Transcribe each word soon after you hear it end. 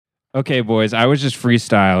Okay, boys, I was just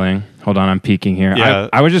freestyling. Hold on, I'm peeking here. Yeah.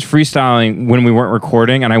 I was just freestyling when we weren't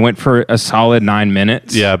recording, and I went for a solid 9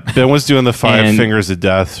 minutes. Yeah, Ben was doing the five And- fingers of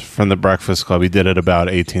death from the Breakfast Club. He did it about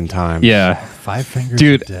 18 times. Yeah. 5 fingers.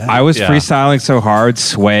 Dude, of death. I was Yeah. freestyling so hard,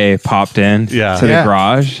 Sway popped in Yeah. to the Yeah.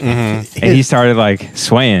 garage, and he started like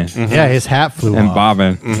swaying Yeah, his hat flew and off.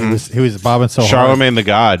 bobbing. He was bobbing so hard. Charlemagne the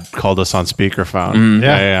God called us on speakerphone.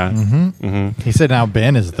 Yeah. He said, "Now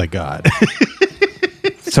Ben is the god."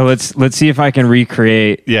 So let's see if I can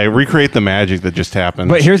recreate. Yeah, recreate the magic that just happened.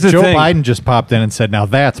 But here's the Joe thing. Biden just popped in and said, "Now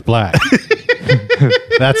that's black."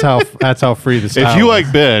 that's how free the style. if you like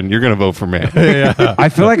Ben, you're going to vote for me. I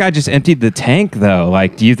feel like I just emptied the tank though.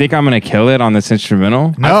 Like, do you think I'm gonna kill it on this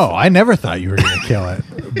instrumental? No, I never thought you were going to kill it.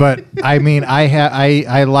 But I mean,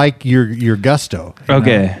 I like your gusto. you know?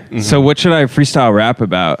 Okay. So what should I freestyle rap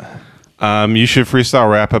about? You should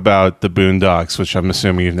freestyle rap about the Boondocks, which I'm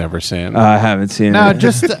assuming you've never seen. I haven't seen No, it.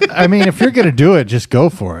 just I mean, if you're going to do it, just go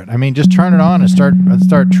for it. I mean, just turn it on and start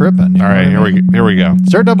tripping. All right, here we go.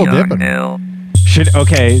 Start double dipping.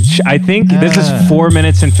 I think this is 4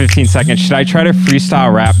 minutes and 15 seconds. Should I try to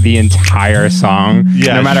freestyle rap the entire song?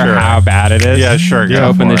 Yeah, no matter sure. how bad it is? Yeah, sure. To go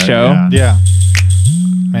open for the it, show? yeah. Yeah.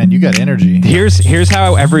 Man, you got energy. Here's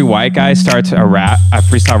how every white guy starts a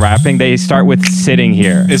freestyle rapping. They start with sitting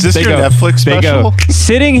here. Is this They your Netflix They go, special?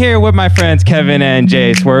 sitting here with my friends Kevin and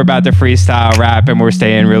Jace. We're about to freestyle rap and we're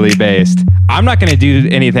staying really based. I'm not going to do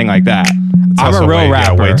anything like that. I'm a also real way- yeah,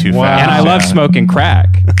 rapper. way too fast. And I love Yeah. smoking crack.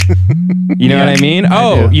 You know what I mean?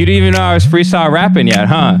 Oh, do. you didn't even know I was freestyle rapping yet,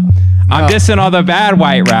 huh? I'm dissing all the bad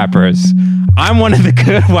white rappers. I'm one of the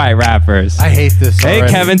good white rappers. I hate this. Hey,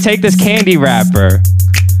 already. Kevin, take this candy wrapper.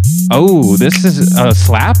 Oh, this is a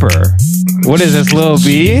slapper. What is this, Lil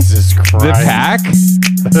B? Jesus Christ. The Pack?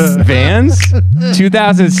 Vans?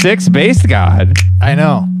 2006 Bass God. I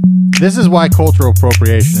know. This is why cultural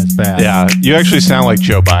appropriation is bad. Yeah, you actually sound like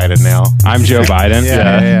Joe Biden now. I'm Joe Biden.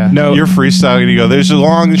 Yeah. No, You're freestyling and you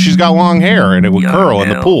go, she's got long hair and it would curl in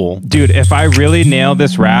the pool. dude, if I really nail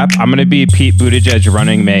this rap, I'm going to be Pete Buttigieg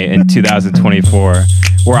running mate in 2024,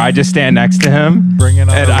 where I just stand next to him Bringing on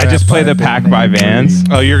and a I just rap play the by Pack Ben by Avery. Vans.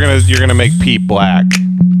 Oh, you're gonna make Pete black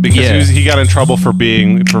because Yeah. he got in trouble for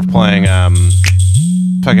playing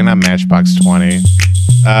fucking not Matchbox 20.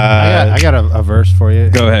 I got a verse for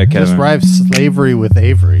you. Go ahead, Just Kevin. rhyme slavery with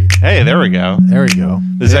Avery. Hey, there we go. There we go.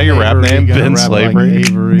 Is that your rap Avery, name? gonna Ben rap like Slavery?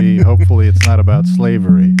 Avery. Hopefully, it's not about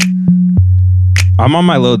slavery. I'm on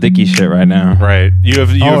my Lil Dicky shit right now. Right.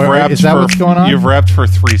 You've rapped is that for what's going on? You've rapped for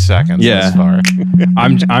 3 seconds Yeah. thus far.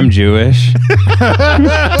 I'm Jewish.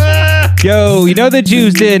 Yo, you know the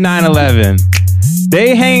Jews did 9/11.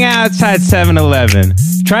 They hang outside 7-Eleven,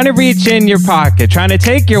 trying to reach in your pocket, trying to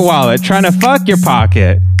take your wallet, trying to fuck your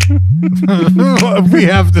pocket. We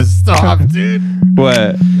have to stop, dude.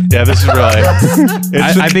 What? Yeah, this is really.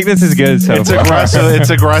 I think this is good so It's far. aggressive. It's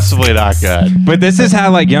aggressively not good. But this is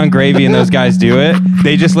how like Young Gravy and those guys do it.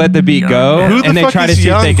 They just let the beat go Who the and they fuck try to is see if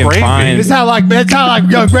Young they can Gravy? find. That's how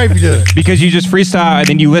Young Gravy did it. Because you just freestyle and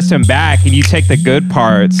then you listen back and you take the good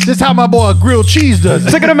parts. This how my boy Grilled Cheese does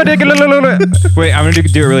it. Wait, I'm gonna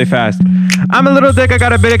do it really fast. I'm a little dick, I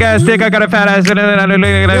got a big ass dick, I got a fat ass, I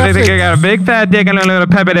got a big fat dick and a little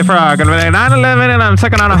peppity frog. 9/11 and I'm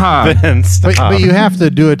sucking on a hog. Ben, stop. But you have to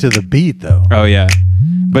do it to the beat, though. Oh yeah.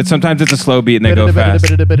 But sometimes it's a slow beat and they go fast.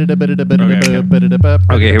 Okay,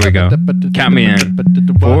 here we go. Count me in.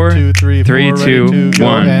 4, 3, 2,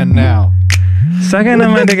 1. And now. Sucking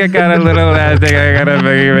on my dick, I got a little ass dick, I got a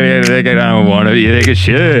big dick, I don't wanna eat a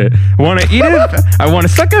shit. Wanna eat it? I wanna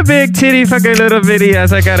suck a big titty, fuck a little bitty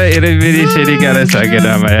ass, I gotta eat a bitty shitty, gotta suck it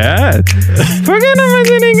on my ass. Fucking on my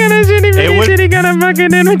titty, got a shitty bitty titty, gotta fuck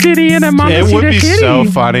it in my titty, and a mama It see would the be shitty. so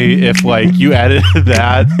funny if like you edited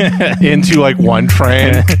that into like one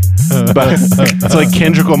train, but it's like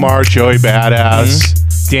Kendrick Lamar, Joey Badass,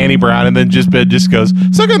 Danny Brown, and then Ben just goes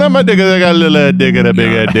sucking on my dick. I got a little dick and a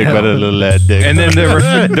big dick, but a little dick. And then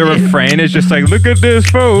the refrain is just like, look at this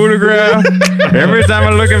photograph. Every time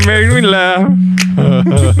I look, it makes me laugh.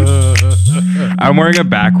 I'm wearing a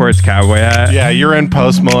backwards cowboy hat. Yeah, you're in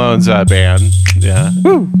Post Malone's band. Yeah.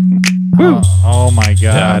 Oh my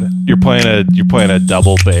God. You're playing a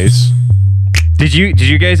double bass. Did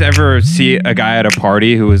you guys ever see a guy at a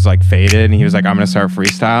party who was like faded and he was like, I'm gonna start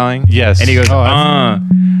freestyling? Yes. And he goes,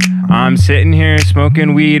 I'm sitting here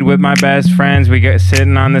smoking weed with my best friends. We get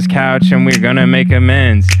sitting on this couch and we're gonna make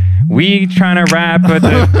amends. We trying to rap, but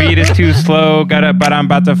the beat is too slow. But I'm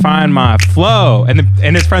about to find my flow. And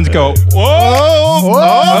his friends go, whoa!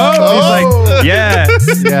 He's like, yeah.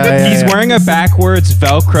 He's wearing a backwards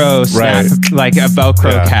Velcro snap, Right. like a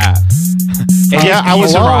Velcro cap. Yeah, I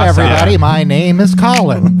was Hello, everybody. Yeah. My name is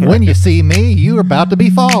Colin. When you see me, you're about to be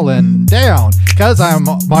falling down because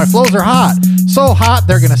my flows are hot. So hot,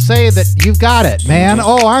 they're going to say that you've got it, man.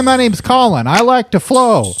 Oh, my name's Colin. I like to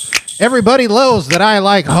flow. Everybody knows that I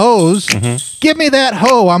like hoes. Give me that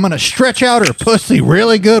hoe. I'm going to stretch out her pussy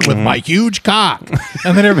really good with my huge cock.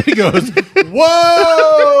 And then everybody goes,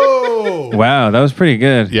 whoa! Wow, that was pretty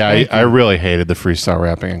good. Yeah, I really hated the freestyle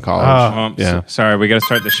rapping in college. Oh, yeah. Sorry, we got to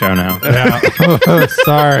start the show now.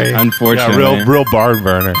 Sorry. Yeah, Unfortunately. real barn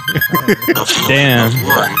burner. Damn.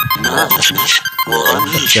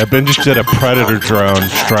 Yeah, Ben just did a predator drone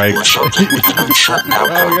strike. Oh,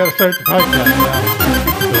 we got to start the podcast now.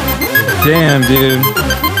 Damn, dude.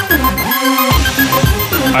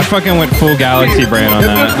 I fucking went full Galaxy brain on If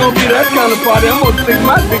it's that. gonna be that kind of party, I'm gonna stick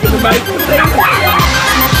my dick in the mashed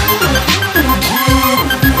potato.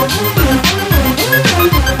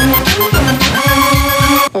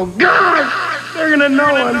 Oh God, they're gonna know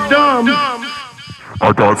I'm dumb.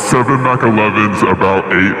 I got 7 Mac 11s, about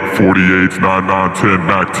 8 48s, 9, 9, 10,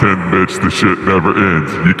 Mac 10, bitch, the shit never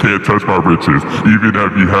ends. You can't touch my riches, even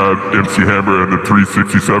if you had MC Hammer and the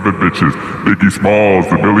 367 bitches. Biggie Smalls,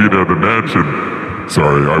 the millionaire, the mansion.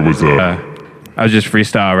 Sorry, I was just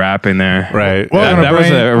freestyle rapping there. Right. Welcome That to was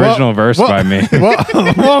Brain- an original verse by me.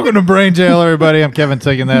 Welcome to Brain Jail, everybody. I'm Kevin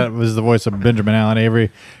Tiggin. That was the voice of Benjamin Allen Avery.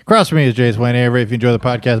 Across from me is Jace Wayne Avery. If you enjoy the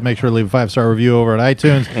podcast, make sure to leave a 5-star review over at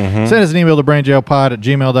iTunes. Send us an email to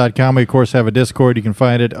brainjailpod@gmail.com. We, of course, have a Discord. You can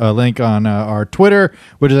find it, a link on our Twitter,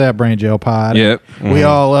 which is at brainjailpod. Yep. We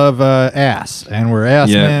all love ass, and we're ass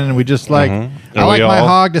Yep. men, and we just like, I And like we my all-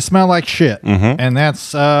 hog to smell like shit. And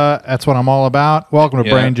that's what I'm all about. Welcome to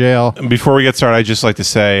Yeah. Brain Jail. Before we get started, I'd just like to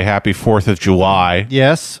say happy 4th of July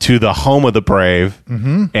Yes. to the home of the brave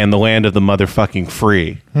and the land of the motherfucking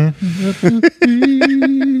free.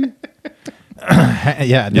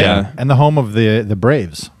 Yeah. Yeah. And the home of the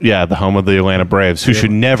Braves. Yeah, the home of the Atlanta Braves, who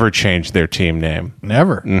should never change their team name.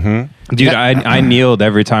 Never. Dude, I kneeled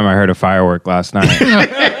every time I heard a firework last night.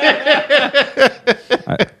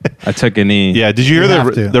 I took a knee. Yeah, did you hear You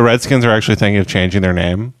have to. the Redskins are actually thinking of changing their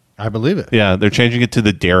name? I believe it. Yeah, they're changing it to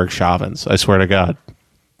the Derek Chauvins. I swear to God.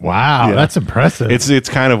 Wow, Yeah. that's impressive. It's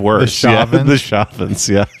kind of worse. The Chauvins? Yeah, the Chauvins,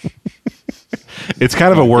 yeah. It's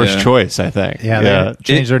kind of a worse Yeah. choice, I think. yeah, they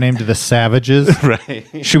changed their name to the Savages. Right.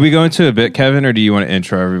 Should we go into a bit, Kevin, or do you want to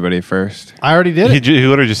intro everybody first? I already did it. He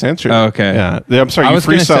literally just answered. Oh, okay. Yeah. I'm sorry. I You was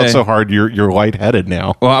gonna freestyled say- so hard. You're lightheaded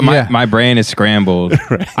now. Well, Yeah. my brain is scrambled.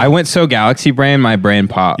 I went so Galaxy brain, my brain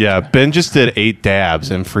popped. Yeah. Ben just did 8 dabs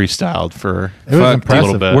and freestyled for It was Fuck, impressive. a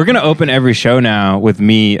little bit. We're going to open every show now with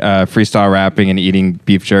me freestyle rapping and eating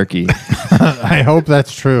beef jerky. I hope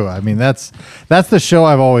that's true. I mean, that's the show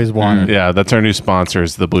I've always wanted. Yeah, that's our new sponsor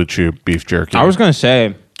is the Blue Chew beef jerky. I was going to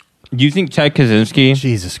say, do you think Ted Kaczynski...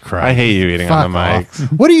 Jesus Christ! I hate you eating Fuck on the off.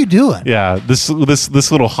 mics. What are you doing? Yeah, this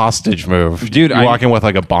little hostage move, Dude, You're walking with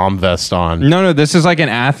like a bomb vest on. No, this is like an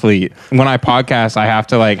athlete. When I podcast, I have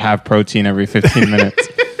to like have protein every 15 minutes.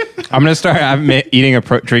 I'm gonna start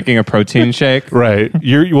drinking a protein shake. Right.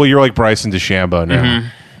 You're like Bryson DeChambeau now.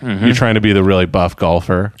 You're trying to be the really buff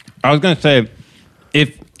golfer. I was gonna say,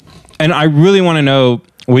 and I really want to know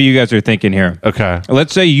what you guys are thinking here. Okay.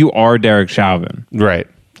 Let's say you are Derek Chauvin Right.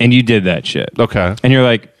 and you did that shit. Okay. And you're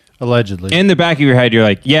like, Allegedly. in the back of your head, you're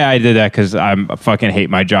like, yeah, I did that because I fucking hate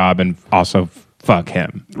my job and also fuck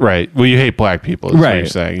him. Right. Well, you hate black people, is what Right. you're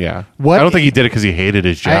saying. Yeah. What- I don't think he did it because he hated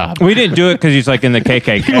his job. We didn't do it because he's like in the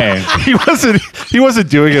KKK. He wasn't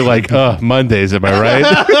doing it like Mondays. Am I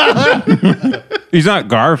right? He's not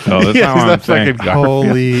Garfield. That's Yeah, not he's what I'm not saying. fucking Garfield.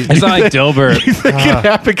 Holy. It's not like Dilbert. It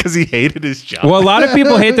happened because he hated his job. Well, a lot of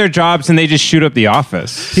people hate their jobs and they just shoot up the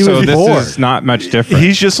office. He so was this bored. is not much different.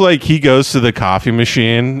 He's just like he goes to the coffee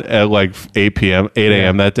machine at like 8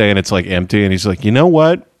 a.m. that day, and it's like empty, and he's like, you know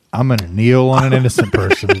what? I'm gonna kneel on an innocent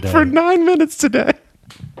person today. For 9 minutes today.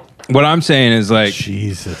 What I'm saying is like,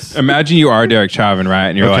 Jesus. imagine you are Derek Chauvin, right?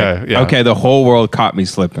 And you're Okay, like, yeah. okay, the whole world caught me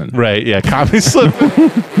slipping. Right? Yeah. Coffee slip.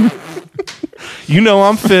 You know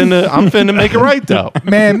I'm finna make it right though.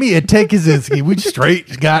 Man, me and Ted Kaczynski, we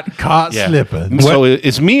straight got caught slipping. So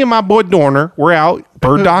it's me and my boy Dorner. We're out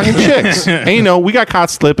bird dogging chicks. And you know, we got caught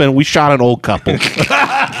slipping. We shot an old couple.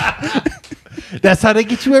 That's how they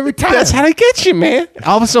get you every time. That's how they get you, man.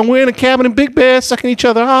 All of a sudden, we're in a cabin in Big Bear, sucking each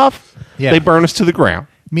other off. Yeah. They burn us to the ground.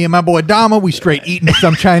 Me and my boy Dama, we straight eating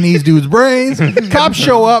some Chinese dude's brains. Cops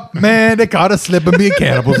show up, man, they caught us slipping, being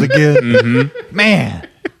cannibals again. Man,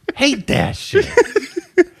 hate that shit.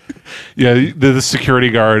 Yeah, the security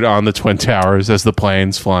guard on the Twin Towers as the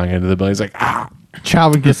plane's flying into the building. He's like, ah.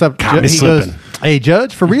 Chauvin gets up, Caught me he goes, slipping. hey,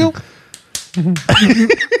 Judge, for real?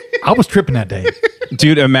 I was tripping that day.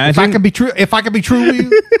 Dude, If I imagine. can be true, with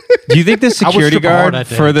you, Do you think the security tripping hard guard that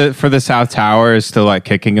day. for the South Tower is still like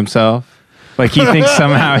kicking himself? Like he thinks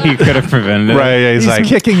somehow he could have prevented it. Right? Yeah, he's he's like,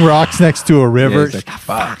 kicking rocks next to a river. he's like,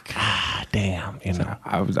 Fuck. damn, you know.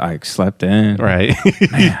 I slept in. Right.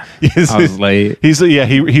 I was late.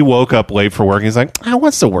 He woke up late for work. He's like,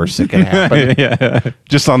 what's the worst that can happen? Yeah.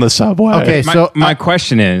 Just on the subway. Okay, so My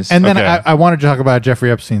question is. and then Okay. I wanted to talk about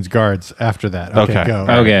Jeffrey Epstein's guards after that. Okay, Okay. go.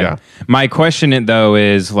 Okay. Yeah. My question though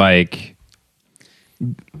is like,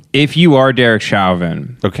 if you are Derek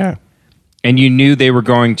Chauvin Okay. and you knew they were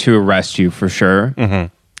going to arrest you for sure,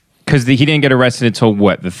 because he didn't get arrested until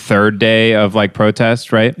what, the third day of like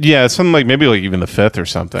protest, right? Yeah, something like maybe like even the 5th or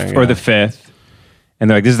something. Or the fifth. And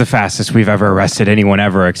they're like, this is the fastest we've ever arrested anyone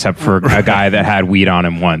ever, except for a guy that had weed on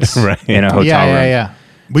him once Right. in a hotel room. Yeah.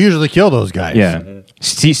 We usually kill those guys. Yeah.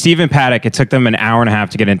 Stephen Paddock, it took them an hour and a half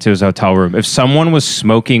to get into his hotel room. If someone was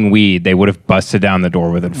smoking weed, they would have busted down the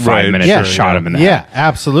door within 5 Right. minutes Yeah. and shot him in the head. Yeah,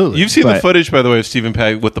 absolutely. You've seen the But- footage, by the way, of Stephen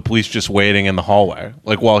Pegg with the police just waiting in the hallway,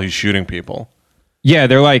 like while he's shooting people. Yeah,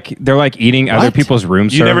 they're like eating other What? people's room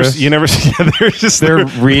You service. never see. Yeah, They're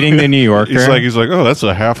reading the New Yorker. He's like, oh, that's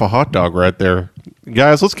a half a hot dog right there,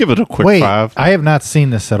 guys. Let's give it a quick Wait, 5. I have not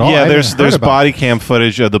seen this at all. I Yeah, haven't there's heard about body cam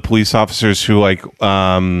footage of the police officers who like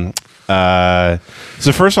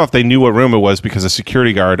so first off, they knew what room it was because a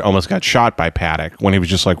security guard almost got shot by Paddock when he was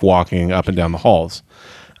just like walking up and down the halls.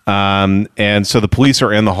 And so the police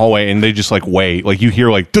are in the hallway and they just like wait, like you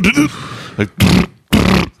hear like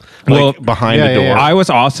Well, behind yeah, the door. yeah, yeah. I was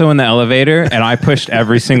also in the elevator and I pushed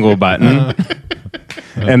every single button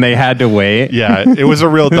and they had to wait. Yeah, it was a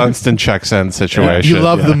real Dunstan checks in situation. You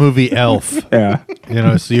love yeah. the movie Elf,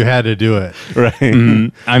 Yeah. so you had to do it.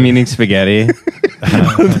 right? I'm eating spaghetti.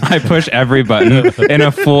 I push every button in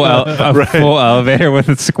a full full elevator with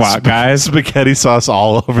the squat guys. Spaghetti sauce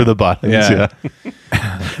all over the buttons. Yeah.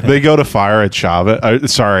 Yeah. They go to fire at Chavez.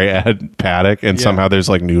 At Paddock, and somehow there's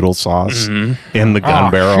like noodle sauce in the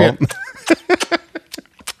gun barrel.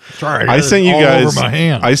 Sorry, I sent you all guys. over my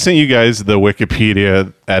hand. I sent you guys the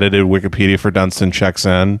edited Wikipedia for Dunstan Checks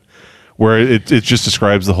In, where it just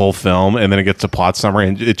describes the whole film, and then it gets a plot summary,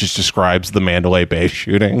 and it just describes the Mandalay Bay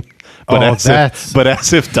shooting. But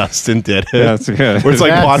as if Dustin did it. That's good. Where it's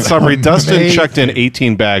like plot That's summary. Dustin amazing. checked in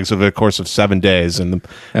 18 bags over the course of 7 days in the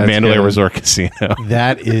That's Mandalay good. Resort Casino.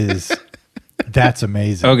 That's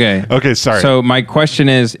amazing. Okay. Okay, sorry. So my question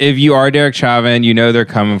is, if you are Derek Chauvin, you know they're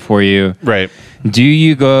coming for you. Right. Do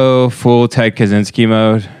you go full Ted Kaczynski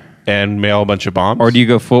mode? And mail a bunch of bombs? Or do you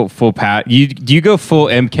go full Pat? Do you go full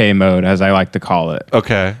MK mode, as I like to call it?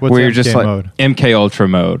 Okay. What's where you're MK just like mode? MK Ultra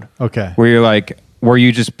mode. Okay. Where you're like, where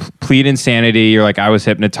you just plead insanity. You're like, I was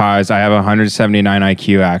hypnotized. I have 179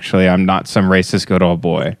 IQ. Actually, I'm not some racist good old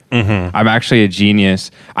boy. I'm actually a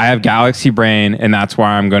genius. I have galaxy brain, and that's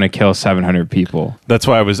why I'm going to kill 700 people. That's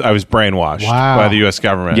why I was brainwashed Wow. by the U.S.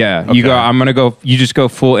 government. Yeah, Okay. you go. I'm gonna go. You just go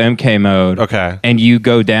full MK mode. Okay. and you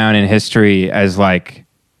go down in history as like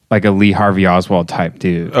a Lee Harvey Oswald type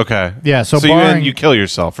dude. Okay. Yeah, so you, barring- you kill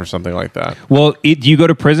yourself or something like that. Well, you go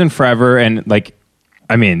to prison forever, and like,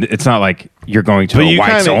 I mean, it's not like you're going to But a you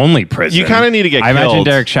whites kinda- only prison. you kinda need to get I imagine killed.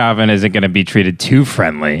 Derek Chauvin isn't going to be treated too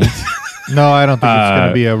friendly. No, I don't think it's going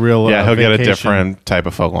to be a real. Yeah, he'll get a vacation. different type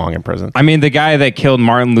of folk long in prison. I mean, the guy that killed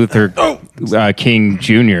Martin Luther King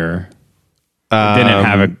Jr. didn't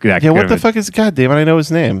have a that Yeah, good what of the a- fuck is God damn it? I know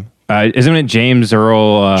his name. Isn't it James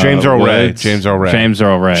Earl? James Earl Ray. Woods? James Earl Ray. James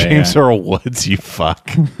Earl Ray. James yeah. Earl Woods, you fuck.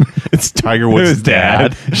 It's Tiger Woods' His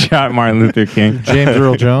dad. shot Martin Luther King. James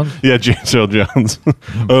Earl Jones. Yeah, James Earl Jones.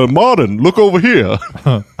 Martin, look over here.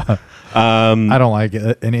 I don't like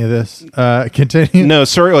any of this. Continue. No,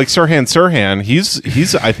 Sirhan,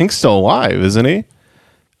 he's I think still alive, isn't he?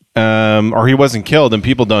 Or he wasn't killed, and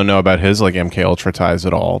people don't know about his like MK Ultra ties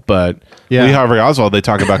at all. But Yeah. Lee Harvey Oswald, they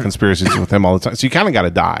talk about conspiracies with him all the time. So you kind of got to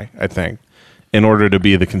die, I think, in order to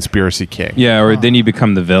be the conspiracy king. Yeah, or then you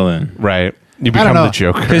become the villain. Right. You I don't become know. the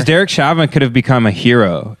Joker. Because Derek Chauvin could have become a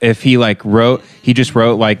hero if he just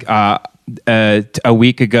wrote like a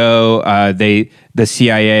week ago the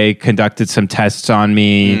CIA conducted some tests on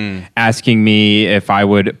me, asking me if I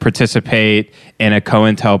would participate in a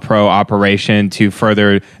COINTELPRO operation to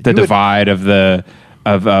further the divide of the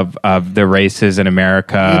races in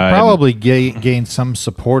America. You'd probably gain some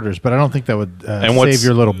supporters, but I don't think that would what's- save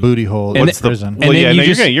your little booty hole in What's the prison. and well, then yeah, you no,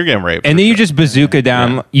 just- you're getting raped. And for then you sure. just bazooka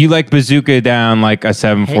down. You like bazooka down like a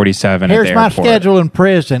 747 at Here's the my airport. schedule in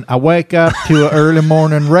prison. I wake up to an early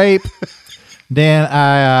morning rape. Then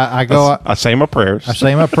I go. I say my prayers. I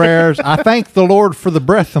say my prayers. I thank the Lord for the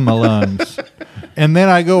breath in my lungs. and then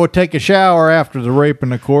I go take a shower after the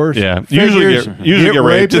raping, of course. Yeah. Figures, Usually get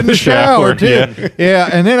raped in the shower, too. yeah. Yeah,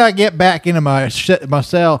 and then I get back into my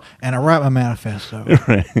cell and I write my manifesto.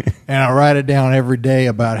 Right. And I write it down every day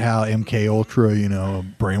about how MK Ultra,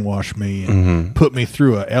 brainwashed me and put me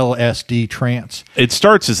through a LSD trance. It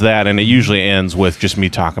starts as that, and it usually ends with just me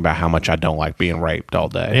talking about how much I don't like being raped all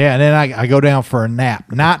day. Yeah, and then I go down for a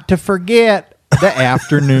nap, not to forget the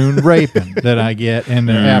afternoon raping that I get in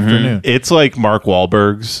the afternoon. It's like Mark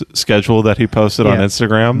Wahlberg's schedule that he posted on Yeah.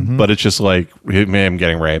 Instagram, but it's just like him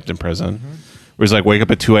getting raped in prison. Where he's like, wake up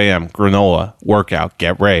at 2 a.m., granola, workout,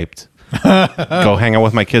 get raped. Go hang out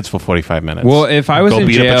with my kids for 45 minutes. Well, if I was Go in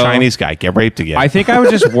beat jail, up a Chinese guy, get raped again. I think I would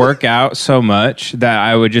just work out so much that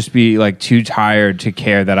I would just be like too tired to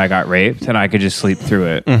care that I got raped, and I could just sleep through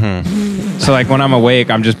it. So like when I'm awake,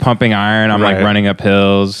 I'm just pumping iron. I'm like Right. running up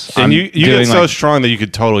hills. and I'm you get doing, so like- strong that you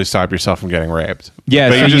could totally stop yourself from getting raped. yeah.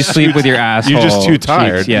 But So you sleep with your asshole. You're just too cheeks,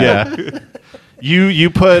 tired. yeah. You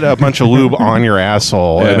put a bunch of lube on your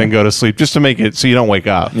asshole and then go to sleep just to make it so you don't wake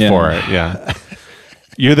up Yeah. for it. Yeah.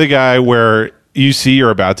 You're the guy where you see you're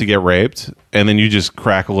about to get raped and then you just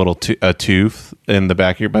crack a little a tooth in the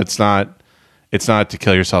back of your, but it's not to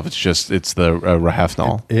kill yourself. It's the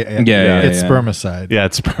Rohypnol. Yeah, It's yeah. spermicide. Yeah,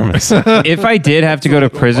 it's spermicide. If I did have to go to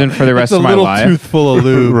prison for the rest It's a of my little life, tooth full of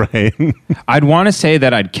lube. Right. I'd want to say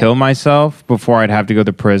that I'd kill myself before I'd have to go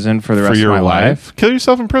to prison for the For rest of your my life. Kill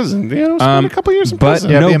yourself in prison. Spend a couple years in But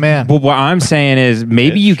prison. Yeah, no, be a man. But what I'm saying is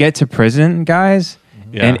maybe you get to prison, guys,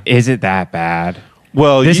 Yeah. and is it that bad?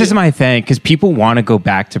 Well, This is my thing because people want to go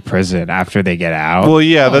back to prison after they get out. Well,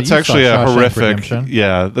 yeah, Oh, that's you saw actually a Shawshank horrific. Redemption.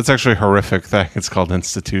 Yeah, that's actually a horrific thing. It's called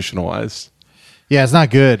institutionalized. Yeah, it's not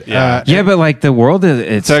good. Yeah. yeah, but like the world is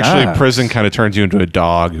It's actually prison kind of turns you into a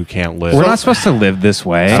dog who can't live. We're not supposed to live this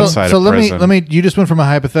way. So- outside of let prison. me. You just went from a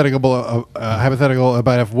hypothetical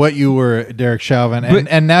about if what you were, Derek Chauvin,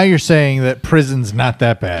 and now you're saying that prison's not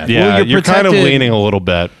that bad. Yeah, Well, you're you're kind of protected- leaning a little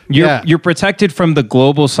bit. Yeah. You're protected from the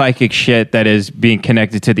global psychic shit that is being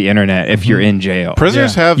connected to the internet if you're in jail.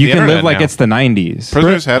 Prisoners Yeah. have You the can internet live like now. it's the 90s.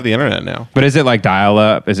 Prisoners have the internet now. But is it like dial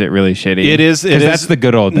up? Is it really shitty? It is. 'Cause that's the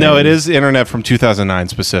good old days. No, it is internet from 2009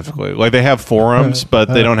 specifically. Like they have forums, but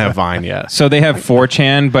they don't have Vine yet. So they have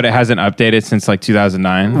 4chan, but it hasn't updated since like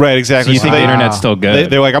 2009. Right, exactly. So you So think the they- internet's still good?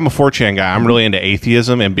 They're like, I'm a 4chan guy. I'm really into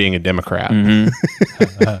atheism and being a Democrat.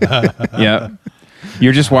 Yeah.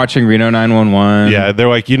 You're just watching Reno 911. Yeah, they're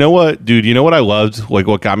like, you know what, dude? You know what I loved? Like,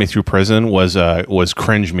 what got me through prison was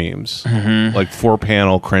cringe memes, like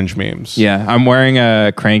 4-panel cringe memes. Yeah. I'm wearing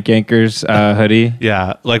a Crank Yankers hoodie.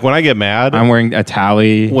 Yeah, like when I get mad, I'm wearing a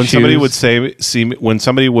tally. when somebody would shoes. when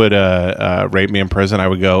somebody would rape me in prison, I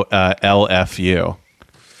would go LFU,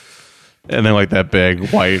 and then like that big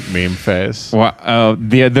white meme face. Oh,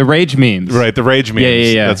 the rage memes. Right, the rage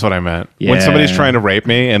memes. Yeah. That's what I meant. Yeah. When somebody's trying to rape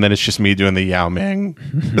me, and then it's just me doing the Yao Ming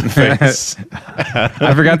face.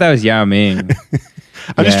 I forgot that was Yao Ming.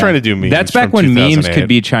 I'm just Yeah. trying to do memes. That's back from when memes 2008. could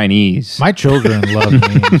be Chinese. My children love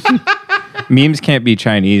memes. Memes can't be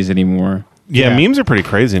Chinese anymore. Yeah, Yeah. memes are pretty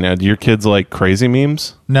crazy now. Do your kids like crazy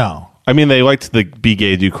memes? No. I mean, they liked the "Be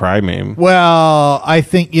Gay, Do Cry" meme. Well, I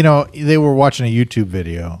think they were watching a YouTube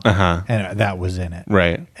video, Uh-huh. and that was in it,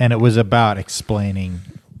 Right, and it was about explaining,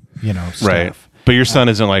 stuff. right. But your son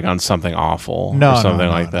isn't like on something awful No, or something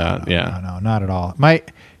no, like no, that. no, Yeah. no, not at all.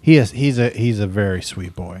 He's a very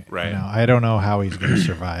sweet boy. Right. I don't know how he's going to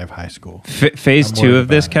survive high school. Phase I'm 2 worried of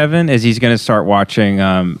this, about it. Kevin, is he's going to start watching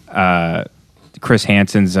Chris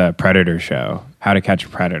Hansen's Predator show, How to Catch a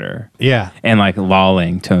Predator, Yeah. and like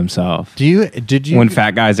lolling to himself. Did you When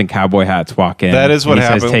fat guys in cowboy hats walk in, That is what and he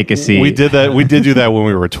happened. says, "Take a seat." We did that. We did do that when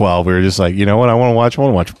we were 12. We were just like, you know what? I want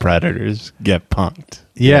to watch Predators get punked.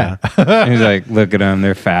 Yeah. And he's like, "Look at them;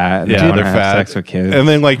 they're fat. Yeah, they want they're to have fat. sex with kids." And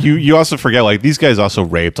then like you also forget like these guys also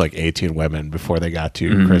raped like 18 women before they got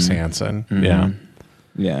to Chris Hansen. Yeah.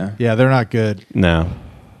 yeah, Yeah, they're not good. No.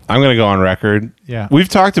 I'm going to go on record. Yeah. We've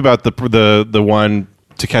talked about the one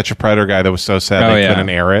To Catch a Predator guy that was so sad Oh, they yeah. couldn't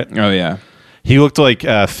air it. oh yeah. He looked like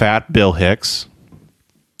fat Bill Hicks.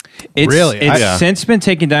 It's, Really? It's Yeah. since been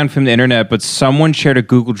taken down from the internet, but someone shared a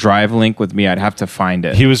Google Drive link with me. I'd have to find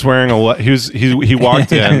it. He was wearing he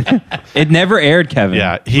walked in. It never aired, Kevin.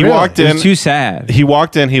 Yeah, he Really? walked It in. was too sad. He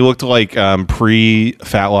walked in. He looked like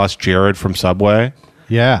pre-fat loss Jared from Subway.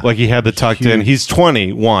 Yeah. Like he had the tucked in. He's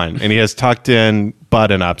 21 and he has tucked in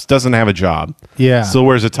button ups. Doesn't have a job. Yeah. Still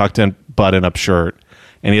wears a tucked in button up shirt,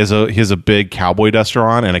 and he has a big cowboy duster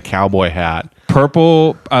on and a cowboy hat.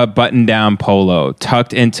 Purple button down polo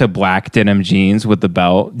tucked into black denim jeans with the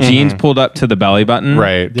belt. Jeans pulled up to the belly button.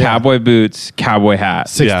 Right. Yeah. Cowboy boots, cowboy hat.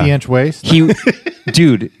 60-inch waist. He,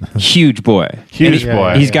 dude, huge boy. Huge And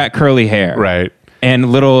boy. He's got curly hair. Right.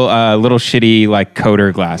 and little shitty like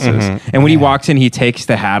coder glasses. And when he walks in, he takes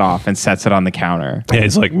the hat off and sets it on the counter. Yeah,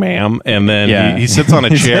 he's like, ma'am. And then he sits on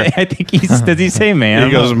a chair. I think does he say ma'am?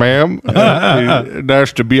 He goes, ma'am,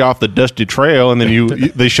 nice to be off the dusty trail. And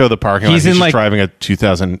then they show the parking lot. He's in, just like- driving a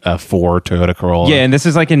 2004 Toyota Corolla. Yeah, and this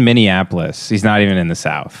is like in Minneapolis. He's not even in the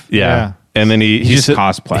South. Yeah. And then he just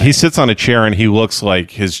cosplay. He sits on a chair and he looks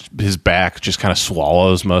like his back just kind of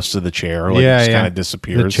swallows most of the chair. Like just kind of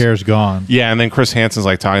disappears. The chair's gone. Yeah, and then Chris Hansen's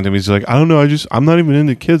like talking to him. He's like, I don't know. I'm not even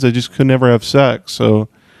into kids. I just could never have sex. So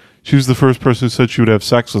she was the first person who said she would have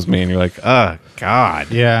sex with me. And you're like, oh, God.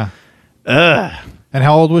 Yeah. Ugh. And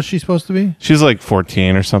how old was she supposed to be? She's like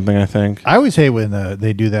 14 or something, I think. I always hate when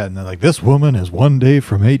they do that and they're like, this woman is one day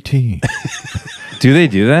from 18. Do they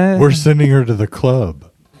do that? We're sending her to the club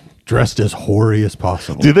dressed as hoary as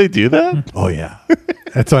possible. Do they do that? Oh, yeah.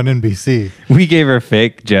 That's on NBC. We gave her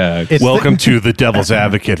fake jugs. It's Welcome to the Devil's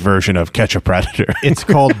Advocate version of Catch a Predator. It's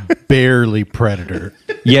called Barely Predator.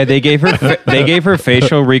 Yeah, they gave her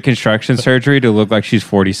facial reconstruction surgery to look like she's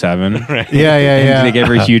 47. Right. Yeah. They gave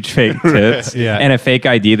her huge fake tits. Yeah. And a fake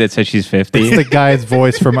ID that says she's 50. It's the guy's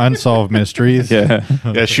voice from Unsolved Mysteries. Yeah.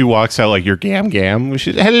 Yeah, she walks out like, you're Gam Gam.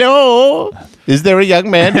 She's, hello, is there a young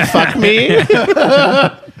man to fuck me?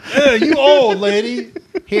 You old lady.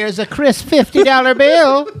 Here's a crisp $50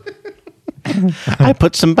 bill. I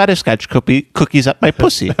put some butterscotch cookies up my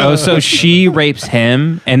pussy. Oh, so she rapes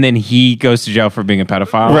him, and then he goes to jail for being a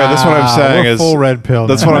pedophile. Right, that's what I'm saying. We're Is full red pill.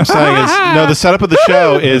 That's now. what I'm saying. Is no, the setup of the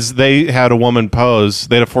show is they had a woman pose.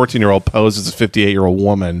 They had a 14-year-old pose as a 58-year-old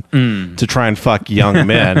woman to try and fuck young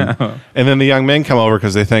men, and then the young men come over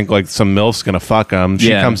because they think like some milf's gonna fuck them. She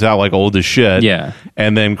comes out like old as shit. Yeah.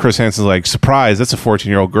 and then Chris Hansen's like, "Surprise! That's a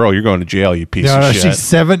 14-year-old girl. You're going to jail, you piece No, of she's shit."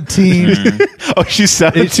 17. Oh, she's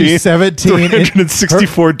 17. She's 17.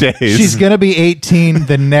 364 days. She's going to be 18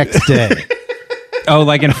 the next day. Oh,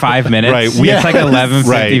 like in 5 minutes? Right, It's like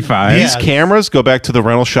 11:55. Right. These cameras go back to the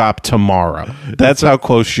rental shop tomorrow. That's how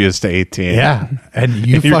close she is to 18. Yeah. And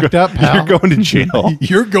you You're fucked up, pal. You're going to jail.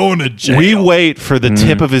 You're going to jail. We wait for the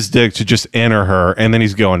tip of his dick to just enter her, and then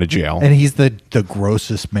he's going to jail. And he's the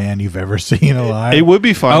grossest man you've ever seen alive. It would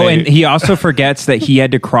be funny. Oh, and he also forgets that he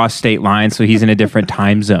had to cross state lines, so he's in a different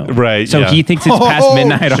time zone. Right, So yeah. he thinks it's past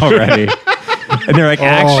midnight already. And they're like,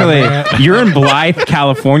 actually, you're in Blythe,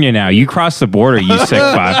 California now. You crossed the border, you sick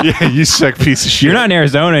fuck. Yeah, you sick piece of shit. You're not in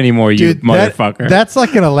Arizona anymore, you Dude, motherfucker. That's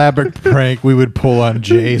like an elaborate prank we would pull on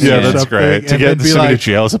Jason. Yeah, or that's something, great. To and get then be somebody like, to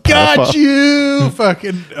jail as a got pedophile. you,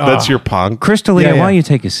 fucking. That's your punk. Crystalia, Yeah, yeah. why don't you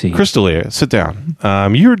take a seat? Crystalia, sit down.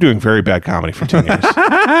 You were doing very bad comedy for 10 years.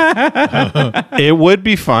 It would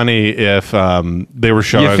be funny if they were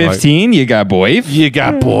showing You're 15, you got boy. you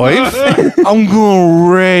got boy. I'm gonna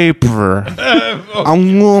rape her.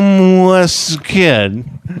 I'm gonna molest a kid.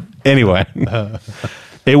 Anyway,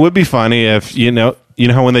 it would be funny if you know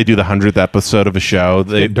how when they do the 100th episode of a show,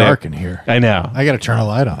 they dark in here. I know. I got to turn a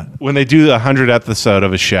light on. When they do the 100th episode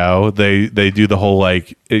of a show, they do the whole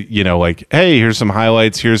like hey, here's some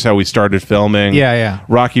highlights. Here's how we started filming. Yeah.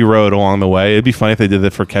 Rocky Road along the way. It'd be funny if they did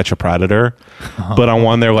that for Catch a Predator. But on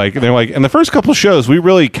one, they're like, in the first couple shows, we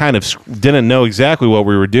really kind of didn't know exactly what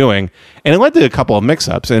we were doing, and it led to a couple of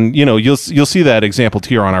mix-ups. And you'll see that example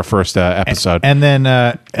here on our first episode. And then.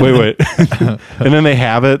 Wait. And then they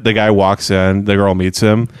have it. The guy walks in. The girl meets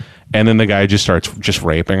him, and then the guy just starts just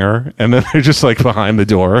raping her. And then they're just like behind the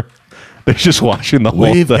door. They're just watching the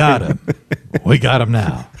whole We've thing. got him. We got him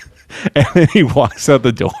now. And then he walks out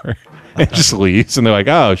the door and just leaves. And they're like,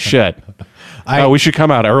 "Oh shit! We should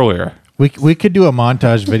come out earlier." We could do a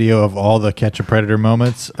montage video of all the Catch a Predator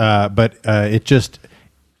moments, but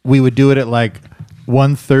we would do it at like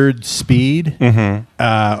 1/3 speed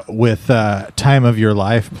with Time of Your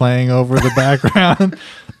Life playing over the background.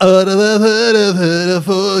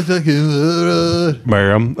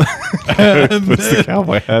 Miriam puts the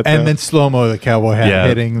cowboy hat down. And then slow-mo the cowboy hat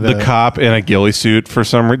hitting the cop in a ghillie suit for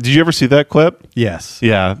some reason. Did you ever see that clip? Yes.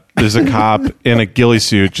 Yeah, there's a cop in a ghillie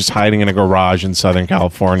suit just hiding in a garage in Southern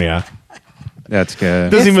California. That's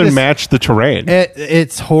good. Doesn't It's even this- match the terrain.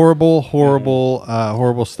 It's horrible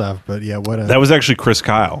stuff. But yeah, That was actually Chris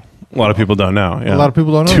Kyle. A lot of people don't know. Yeah. A lot of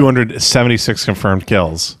people don't know. 276 confirmed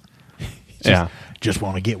kills. just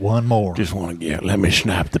want to get one more. Just want to let me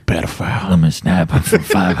snap the pedophile. Let me snap him from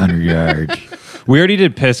 500 yards. We already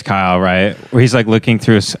did Piss Kyle, right? Where he's like looking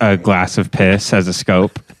through a glass of piss as a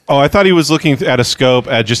scope. Oh, I thought he was looking at a scope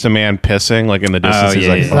at just a man pissing, like in the distance. Oh, He's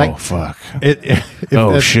yeah, like, yeah. oh, Like- fuck.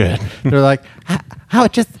 Oh shit. They're like, how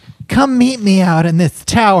just come meet me out in this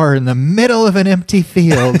tower in the middle of an empty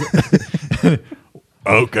field.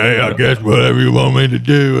 Okay, I guess whatever you want me to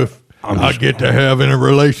do if I get to having a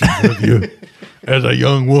relationship with you. as a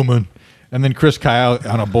young woman. And then Chris Kyle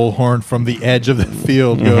on a bullhorn from the edge of the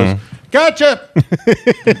field goes, gotcha!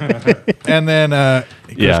 And then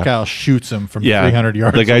Chris Kyle shoots him from 300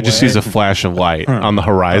 yards The guy just away. sees a flash of light on the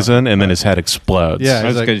horizon, and then his head explodes. Yeah,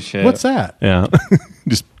 he's That's good shit. What's that? Yeah.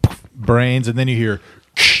 Just, Brains, and then you hear,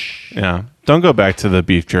 yeah. Don't go back to the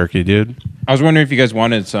beef jerky, dude. I was wondering if you guys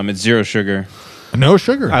wanted some. It's 0 sugar. no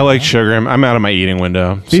sugar. I like sugar. I'm out of my eating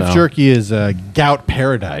window. Beef so. jerky is gout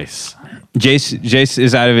paradise. Jace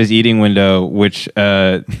is out of his eating window, which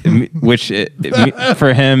for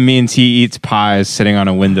him means he eats pies sitting on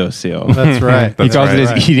a windowsill. That's right. He calls it his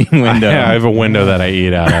right. eating window. Yeah, I have a window that I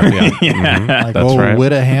eat out of. Yeah. Mhm. Like That's old right.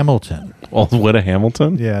 Witta Hamilton. Old Witta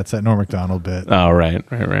Hamilton? Yeah, it's that Norm Macdonald bit. Oh, right.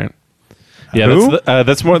 Yeah, Who?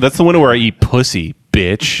 that's the window where I eat pussy,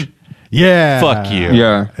 bitch. Yeah. Fuck you.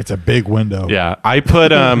 Yeah. It's a big window. Yeah, I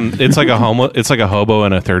put it's like a hobo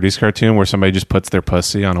in a 30s cartoon where somebody just puts their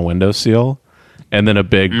pussy on a windowsill, and then a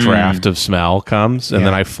big draft of smell comes, and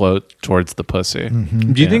then Yeah. I float towards the pussy.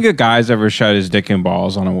 Do you think a guy's ever shut his dick and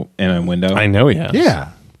balls on in a window? I know, yes. Yeah.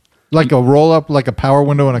 Like a roll up, like a power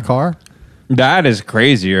window in a car? That is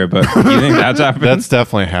crazier, but you think that's happened? That's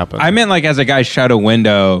definitely happened. I meant like as a guy shut a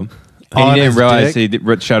window and On he didn't his realize dick?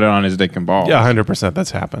 he shut it on his dick and balls. yeah, 100%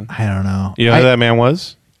 that's happened. I don't know. You know who that man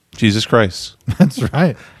was? Jesus Christ, That's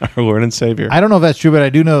right. our Lord and Savior. I don't know if that's true, but I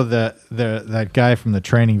do know that that guy from the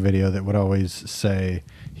training video that would always say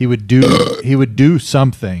he would do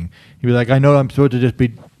something. He'd be like, I know I'm supposed to just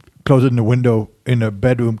be closing the window in the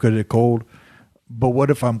bedroom because it's cold, but what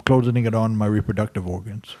if I'm closing it on my reproductive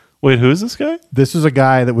organs? Wait, who is this guy? This is a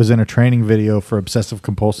guy that was in a training video for obsessive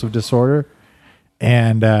compulsive disorder,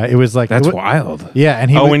 and it was like That's wild. Yeah,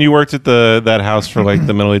 and he When you worked at that house for like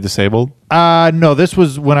the mentally disabled? no, this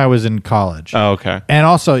was when I was in college. Oh, okay. And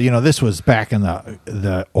also, this was back in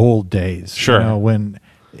the old days. Sure. When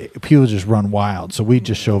people just run wild. So we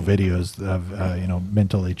just show videos of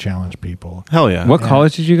mentally challenged people. Hell yeah. What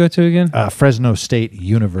college did you go to again? Fresno State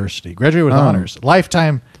University, graduated with honors,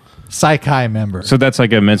 lifetime Psych-Hi member. So that's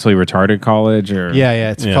like a mentally retarded college, or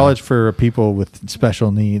yeah, it's a college for people with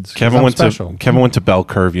special needs. Kevin went special. to Bell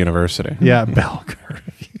Curve University. Yeah, Bell Curve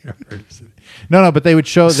University. No, but they would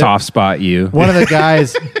show that soft spot you. one of the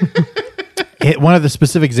guys. One of the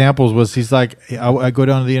specific examples was he's like, I go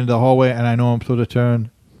down to the end of the hallway and I know I'm supposed to turn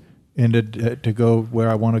into to go where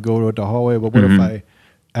I want to go to the hallway, but what if I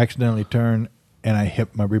accidentally turn and I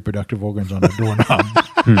hit my reproductive organs on the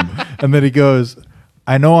doorknob? And then he goes,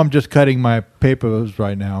 I know I'm just cutting my papers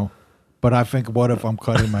right now, but I think, what if I'm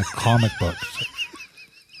cutting my comic books?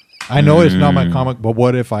 I know it's not my comic, but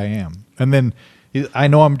what if I am? And then I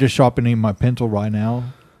know I'm just sharpening my pencil right now,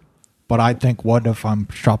 but I think, what if I'm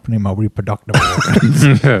sharpening my reproductive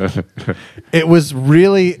organs? It was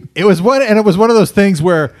one of those things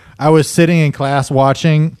where I was sitting in class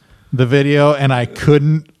watching the video and I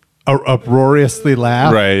couldn't uproariously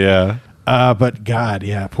laugh. Right, yeah. But God,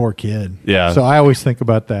 yeah, poor kid. Yeah. So I always think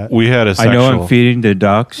about that. We had a I sexual... know I'm feeding the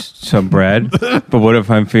ducks some bread, but what if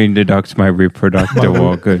I'm feeding the ducks my reproductive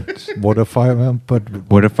organs? What if I am? But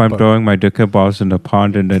What if I'm throwing my dick and balls in the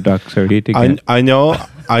pond and the ducks are eating it? I know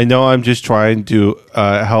I'm just trying to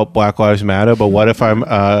help Black Lives Matter, but what if I'm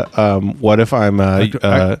I'm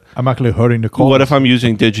actually hurting the cause. what if I'm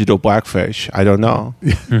using digital blackface? I don't know.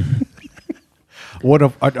 What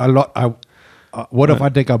if what if I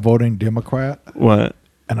think I'm voting Democrat What?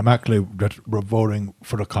 and I'm actually just voting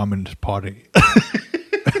for the Communist Party?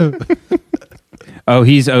 Oh,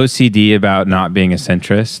 he's OCD about not being a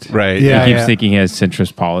centrist. Right. Yeah. He keeps thinking he has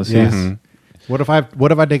centrist policies. Yes. What if I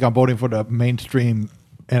think I'm voting for the mainstream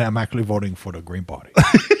and I'm actually voting for the Green Party?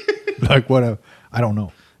 Like what if I don't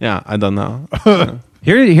know. Yeah, I don't know.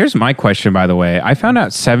 Here's my question, by the way. I found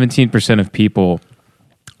out 17% of people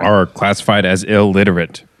are classified as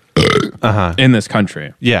illiterate in this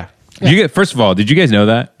country. Yeah. First of all, did you guys know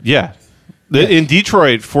that? Yeah. In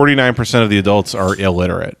Detroit, 49% of the adults are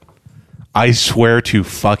illiterate. I swear to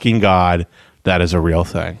fucking God, that is a real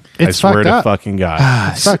thing. It's I swear fucked to up. fucking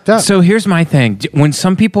God. It's fucked up. So here's my thing. When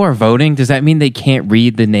some people are voting, does that mean they can't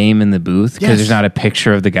read the name in the booth because Yes. there's not a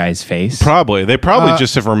picture of the guy's face? Probably. They probably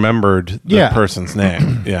just have remembered the yeah. person's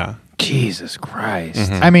name. Yeah. Jesus Christ.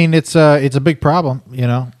 I mean, it's a big problem,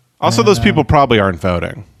 Also, those people probably aren't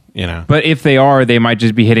voting, But if they are, they might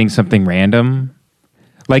just be hitting something random.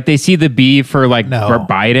 Like they see the B for No.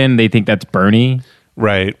 Biden, they think that's Bernie.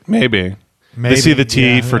 Right. Maybe. Maybe, They see the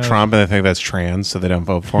T yeah, for yeah. Trump and they think that's trans, so they don't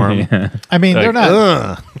vote for him. I mean, Like, they're not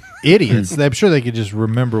ugh. idiots. I'm sure they could just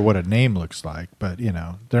remember what a name looks like, but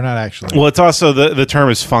they're not actually. Well, it's also the term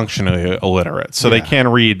is functionally illiterate, so they Yeah. can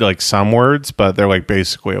read like some words, but they're like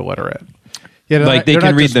basically illiterate. Yeah, Like they they're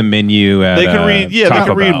can not read just- the menu. At, They can read. Yeah, they Taco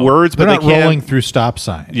can read Bell. words, They're but not they can't. rolling through stop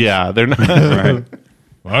signs. Yeah, they're not.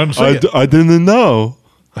 Right. I didn't know.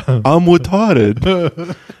 I'm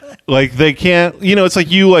retarded. Like they can't. It's like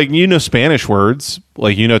you know Spanish words,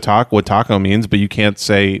 like what taco means, but you can't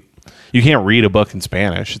read a book in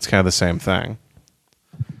Spanish. It's kind of the same thing.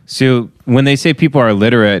 So when they say people are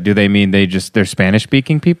illiterate, do they mean they're Spanish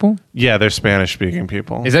speaking people? Yeah, they're Spanish speaking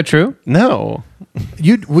people. Is that true? No.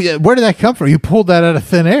 Where did that come from? You pulled that out of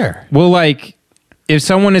thin air. Well, like if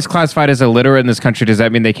someone is classified as illiterate in this country, does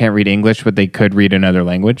that mean they can't read English, but they could read another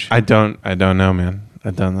language? I don't know, man. I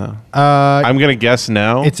don't know. Uh, I'm gonna guess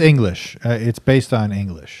no. It's English. It's based on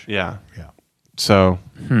English. yeah. Yeah. So,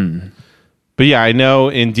 but yeah, I know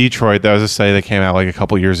in Detroit there was a study that came out like a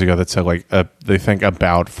couple years ago that said like they think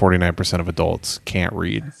about 49% of adults can't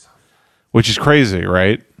read, which is crazy,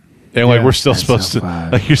 right? And like Yeah. we're still That's supposed so to,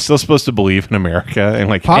 fucked. like you're still supposed to believe in America and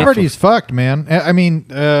like Poverty's fucked, man. I mean,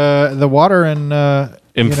 the water in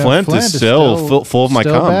Flint is still full of my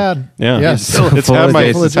still cum. bad. Yeah, Yes. it's Full had of my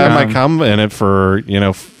Jason's my cum in it for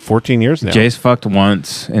 14 years now. Jace fucked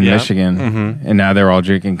once in Yeah. Michigan, and now they're all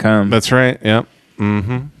drinking cum. That's right. Yep.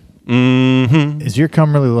 Is your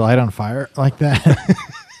cum really light on fire like that?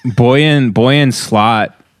 Boyan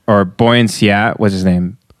Slot or Boyan Siat, what's his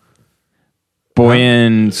name?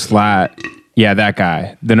 Boyan Slot. Yeah, that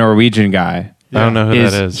guy, the Norwegian guy. I don't know who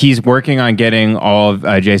that is. He's working on getting all of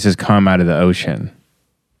Jace's cum out of the ocean.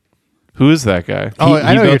 Who is that guy? Oh, he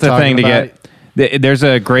I know built you're a thing to talking get. There's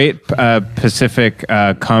a great Pacific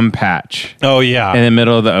cum patch Oh yeah. in the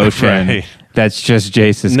middle of the ocean. Right. That's just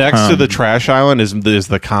Jace's Next cum to the trash island is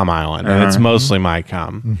the cum island, and it's mostly my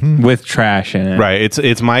cum. with trash in it. Right.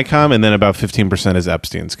 It's my cum, and then about 15% is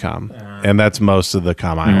Epstein's cum, and that's most of the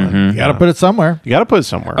cum island. You got to put it somewhere. You got to put it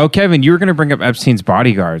somewhere. Oh, Kevin, you were going to bring up Epstein's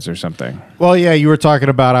bodyguards or something. Well, yeah, you were talking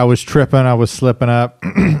about I was tripping, I was slipping up.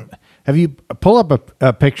 Have you pull up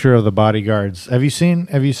a picture of the bodyguards? Have you seen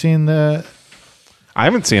the? I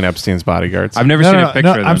haven't seen Epstein's bodyguards. I've never No, seen no, a picture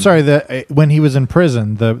no, of them. I'm sorry. When he was in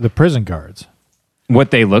prison, the prison guards.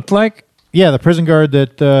 What they looked like? Yeah, the prison guard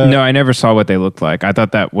that. No, I never saw what they looked like. I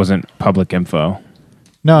thought that wasn't public info.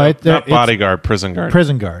 no, Not it's bodyguard, prison guard.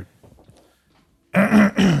 prison guard.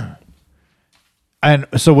 And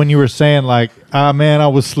so when you were saying like, man, I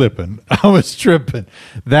was slipping, I was tripping,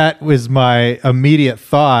 that was my immediate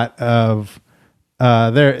thought of,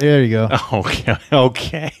 there you go. Okay.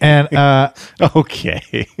 Okay. And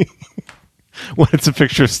Okay. Well, it's a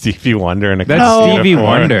picture of Stevie Wonder in a That's casino Stevie floor.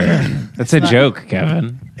 Wonder. That's a joke,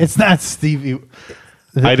 Kevin. it's not Stevie.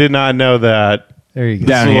 I did not know that. There you go.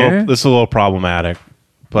 Down here? This is a little problematic,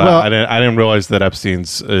 but Well- I didn't realize that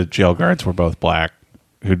Epstein's jail guards were both black,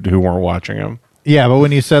 who weren't watching him. Yeah, but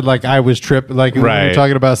when you said like I was tripped, like when Right. you're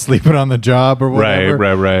talking about sleeping on the job or whatever,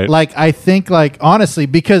 Right. Like I think, like honestly,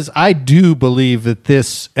 because I do believe that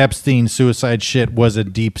this Epstein suicide shit was a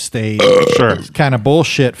deep state, Sure. kind of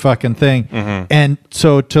bullshit fucking thing, and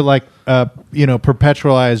so to like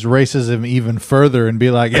perpetualize racism even further and be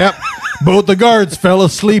like, yep, both the guards fell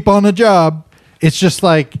asleep on the job. It's just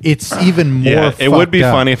like it's even more. Yeah, it would be fucked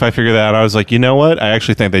up. funny if I figured that out. I was like, you know what? I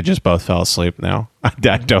actually think they just both fell asleep now.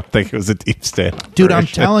 I don't think it was a deep state. dude. I'm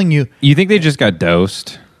operation. telling you, You think they just got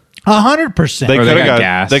dosed? 100%. They Or could they have got got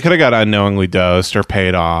gassed. They could have got unknowingly dosed or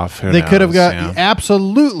paid off. Who They could have knows? got Yeah.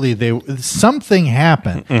 absolutely. Something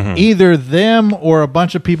happened. Either them or a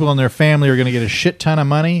bunch of people in their family are going to get a shit ton of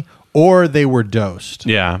money, or they were dosed.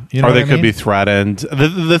 Yeah, You know or what they I could mean? be threatened.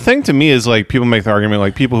 The thing to me is like people make the argument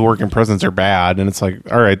like people who work in prisons are bad, and it's like,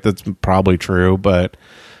 all right, that's probably true, but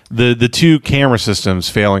the two camera systems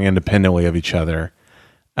failing independently of each other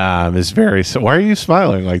is very. So why are you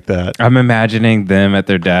smiling like that? I'm imagining them at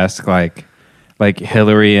their desk, like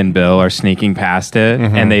Hillary and Bill are sneaking past it,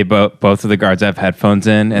 and they both of the guards have headphones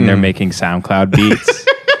in, and they're making SoundCloud beats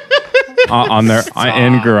on their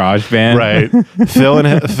in GarageBand. Right,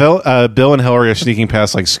 Bill and Hillary are sneaking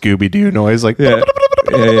past like Scooby Doo noise, like Yeah.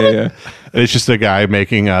 and it's just a guy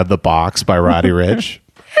making The Box by Roddy Ricch.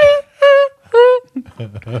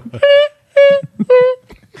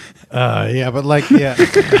 Yeah, but like, yeah.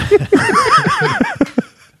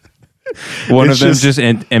 One It's of them just- just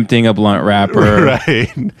emptying a blunt wrapper.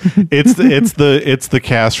 Right. It's the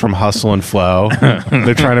cast from Hustle and Flow.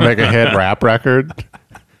 They're trying to make a hit rap record.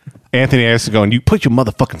 Anthony Anderson is going, you put your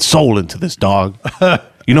motherfucking soul into this, dog.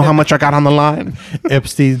 You know how much I got on the line?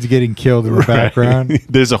 Epstein's getting killed in the background.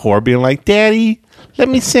 There's a whore being like, Daddy, let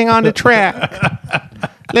me sing on the track.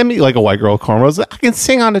 Let me, like a white girl cornrows, I can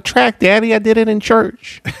sing on the track, Daddy. I did it in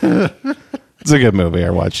church. It's a good movie. I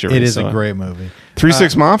watched it It is a recently. great movie. 3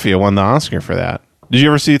 6 Mafia won the Oscar for that. Did you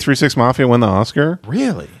ever see 3 6 Mafia win the Oscar?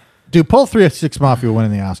 Really? Dude, pull 3 6 Mafia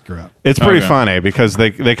winning the Oscar up. It's pretty Okay. funny because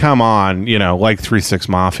they come on, like 3 6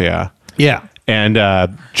 Mafia. Yeah. And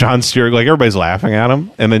Jon Stewart, like everybody's laughing at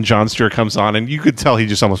him, and then Jon Stewart comes on, and you could tell he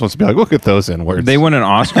just almost wants to be like, "Look at those N-words." They won an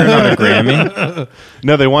Oscar, not a Grammy.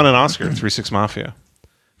 No, they won an Oscar, 3 6 Mafia.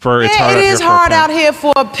 For it's Yeah, hard it out is here for a hard pimp. out here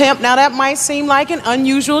for a pimp. Now that might seem like an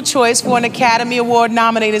unusual choice for an Academy Award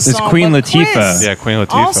nominated It's song. Queen but Latifah. Chris Yeah, Queen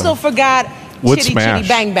Latifah. also forgot Would Chitty smash, Chitty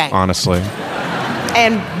Bang Bang honestly.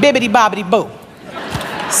 and Bibbidi Bobbidi Boo.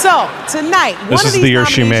 So tonight, This one of is these the year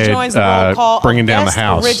she nominees made joins the roll call of Bringing Down the Best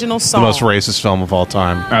House, Original the Song. most racist film of all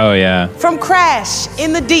time. Oh yeah. From Crash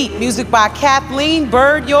in the Deep, music by Kathleen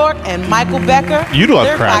Bird York and Michael Becker. You'd love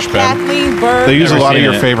lyric Crash, by Ben. Kathleen Bird. They use a Never lot of seen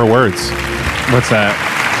your it. favorite words. What's that?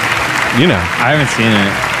 You know. I haven't seen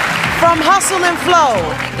it. From Hustle and Flow,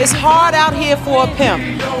 It's Hard Out Here for a Pimp.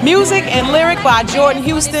 Music and lyric by Jordan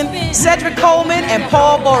Houston, Cedric Coleman, and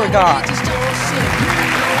Paul Beauregard.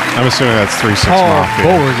 I'm assuming that's 3 6 Oh, Mafia.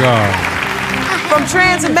 Beauregard. From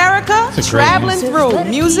Transamerica, It's a great Traveling Through,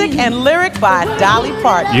 music and lyric by Dolly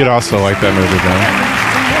Parton. You'd also like that movie,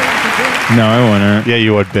 Ben. No, I wouldn't. Yeah,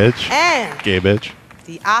 you would, bitch. And Gay bitch.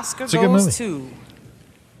 the Oscar a good goes to...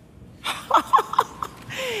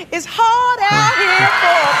 It's hard out here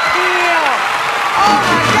for a pimp. Oh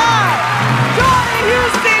my God. Jordan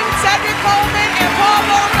Houston, Cedric Coleman, and Paul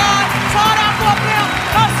Beauregard. It's hard out for a pimp.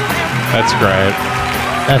 Hustle and That's great.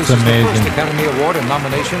 That's This is the first amazing. Academy Award and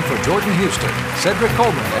nomination for Jordan Houston, Cedric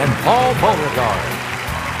Coleman, and Paul Beauregard.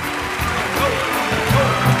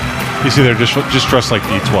 You see, they're just dressed like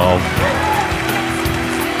D12.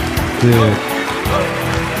 Dude.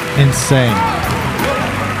 Insane.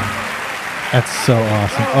 That's so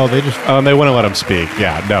awesome. Oh, they just. They wouldn't let him speak.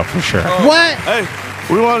 Yeah, no, for sure. What? Hey,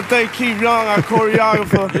 we want to thank Keith Young, our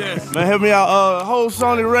choreographer. Man, help me out. Whole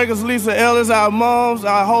Sony Records, Lisa Ellis, our moms,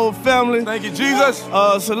 our whole family. Thank you, Jesus.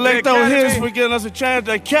 Selecto Hits for giving us a chance.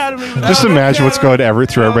 The Academy. Just imagine what's going through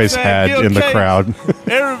everybody's head in the crowd.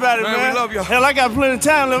 Everybody, man. We love you. Hell, I got plenty of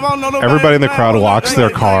time left. I don't know nobody. Everybody in the else, crowd man. locks their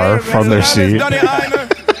car from their seat.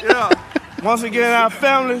 Yeah. Once again, our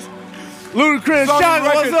families. Ludacris, Shaka,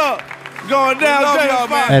 what's up? Going down,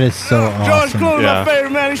 That is so George awesome. Clooney, Yeah. my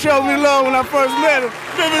favorite man. He showed me love when I first met him.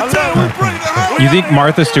 You think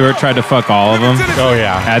Martha Stewart tried to fuck all of them Oh,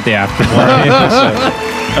 yeah. at the after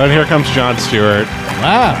party? And here comes Jon Stewart.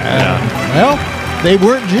 Wow. Well, they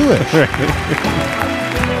weren't Jewish.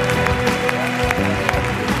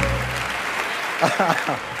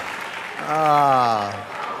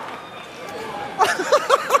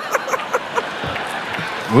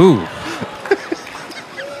 Ooh.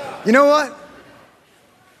 You know what?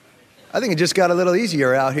 I think it just got a little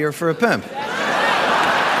easier out here for a pimp.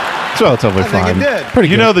 It's relatively I think fun. it did. Pretty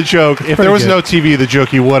You good. know the joke. If there was good. no TV, the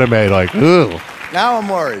joke you would have made, like, ooh. Now I'm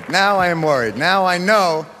worried. Now I am worried. Now I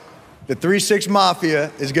know the 3 6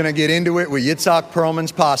 Mafia is going to get into it with Yitzhak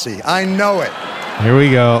Perlman's posse. I know it. Here we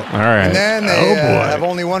go. All right. And then they oh, boy. have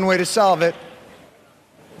only one way to solve it.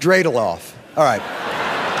 Dreidel off. All right.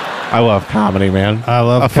 I love comedy, man. I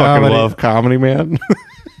love I comedy. fucking love comedy, man.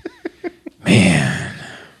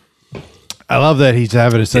 I love that he's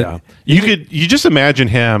having a set. Yeah. You just imagine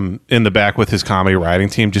him in the back with his comedy writing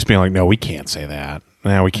team just being like, no, we can't say that.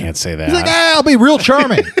 No, we can't say that. He's like, I'll be real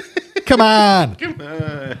charming. Come on.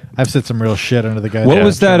 I've said some real shit under the guy. What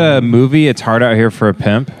was that movie? It's Hard Out Here for a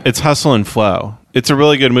Pimp. It's Hustle and Flow. It's a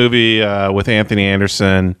really good movie with Anthony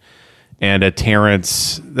Anderson and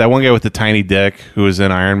Terrence, that one guy with the tiny dick who was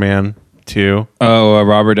in Iron Man 2. Oh,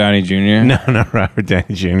 Robert Downey Jr. No, Robert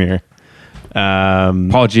Downey Jr.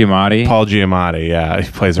 Paul Giamatti. Paul Giamatti, yeah.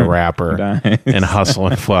 He plays a rapper Nice. in Hustle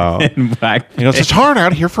and Flow. in Black. He goes, it's hard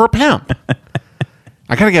out here for a pimp.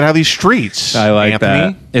 I got to get out of these streets. I like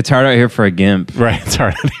Anthony. that. It's hard out here for a gimp. Right, it's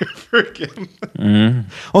hard out here for a gimp.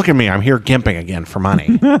 Look at me, I'm here gimping again for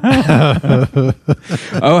money.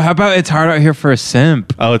 Oh, how about it's hard out here for a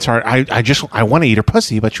simp? Oh, it's hard. I want to eat her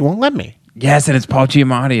pussy, but you won't let me. Yes, and it's Paul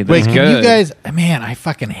Giamatti. Wait, That's can good. you guys? Man, I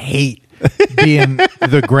fucking hate being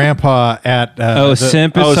the grandpa at.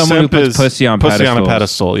 Simp is someone who puts pussy on on a pedestals.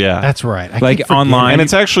 pedestal. Yeah, That's right. I Like keep forgetting. online. and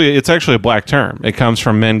it's actually a black term. It comes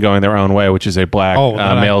from men going their own way, which is a black Oh,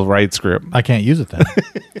 then male rights group. I can't use it then.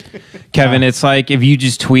 Kevin, it's like if you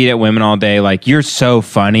just tweet at women all day, like you're so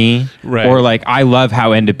funny, Right. or like I love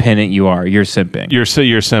how independent you are. You're simping. You're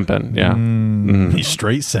simping. Yeah, He's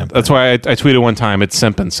straight simp. that's why I tweeted one time. It's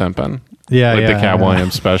simping. Yeah, like yeah, the Cat yeah.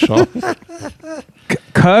 Williams special.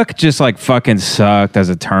 Cuck just like fucking sucked as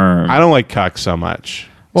a term. I don't like cuck so much.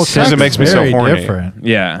 Well, because cuck it makes is me so very horny. different.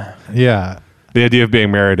 yeah. Yeah. The idea of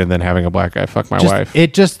being married and then having a black guy fuck my Just- wife.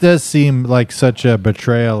 It just does seem like such a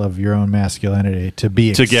betrayal of your own masculinity to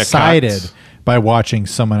be To get excited cucked. by watching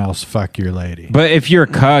someone else fuck your lady. But if you're a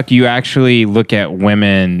cuck, you actually look at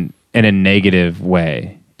women in a negative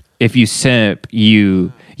way. If you simp,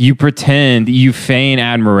 you pretend, you feign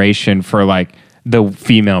admiration for like the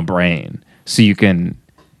female brain, so you can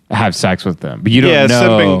have sex with them. But you don't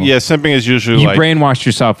know. Simping is usually you like brainwash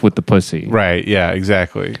yourself with the pussy. right. Yeah,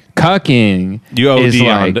 exactly. Cucking You is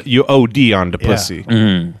like OD on the pussy.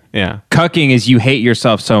 Yeah. cucking is you hate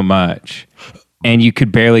yourself so much. And you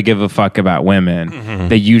could barely give a fuck about women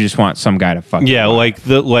that you just want some guy to fuck. Yeah, you.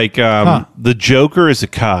 the Joker is a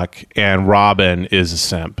cuck and Robin is a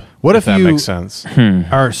simp. What if that you- makes sense?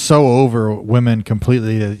 Are so over women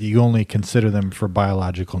completely that you only consider them for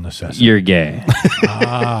biological necessity. You're gay.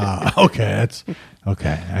 Okay, that's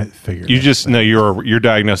okay. I figured. You just know you're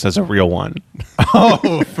diagnosed as a real one.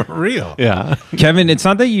 oh, for real? Yeah. Kevin, it's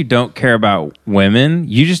not that you don't care about women.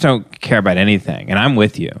 You just don't care about anything. And I'm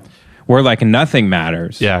with you. Where like nothing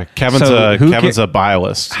matters. Yeah. Kevin's So a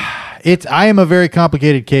biolist. I am a very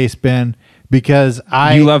complicated case, Ben, because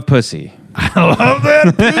You love pussy.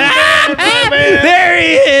 there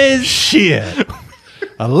he is. Shit,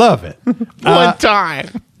 I love it. One time.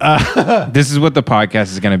 This is what the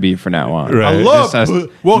podcast is going to be from now on. Right. I love. Just us-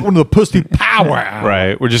 Welcome to the pussy power.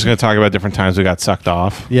 Right. We're just going to talk about different times we got sucked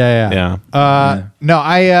off. Yeah. Yeah. No,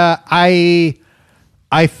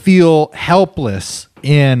 I feel helpless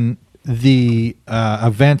in the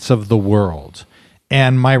events of the world,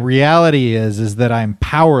 and my reality is that I'm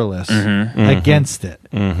powerless against it,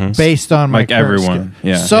 based on my Like current everyone. skill.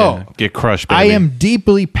 Yeah. So Get crushed, baby. I am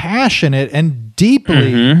deeply passionate and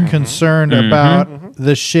deeply concerned about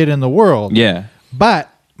the shit in the world. Yeah. But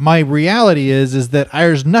my reality is that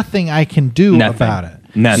there's nothing I can do Nothing. about it.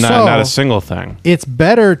 Nothing. not a single thing. It's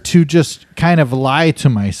better to just kind of lie to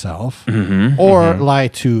myself or lie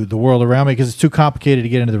to the world around me because it's too complicated to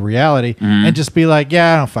get into the reality and just be like,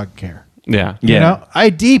 yeah, I don't fucking care. Yeah. Yeah. You know, I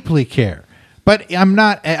deeply care. But I'm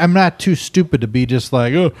not too stupid to be just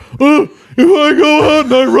like, if I go out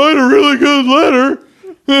and I write a really good letter,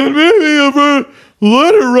 then maybe if my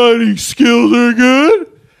letter writing skills are good,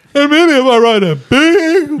 and maybe if I write a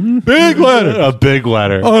big letter A big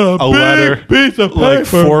letter. on a big letter piece of paper, like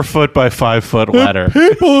 4 foot by 5 foot letter.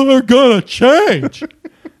 people are gonna change, and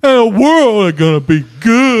the world are gonna be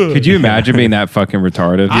good. Could you imagine being that fucking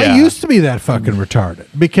retarded? I used to be that fucking retarded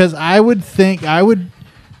because I would think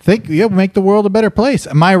you make the world a better place.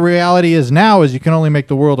 My reality is now is you can only make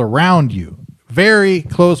the world around you very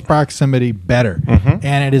close proximity better,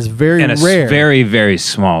 and it is very in a rare. very, very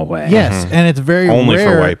small way. Yes, and it's very Only for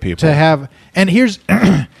rare white people. to have. And here's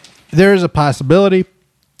there is a possibility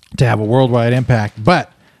to have a worldwide impact,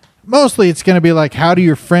 but mostly it's going to be like, how do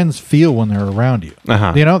your friends feel when they're around you?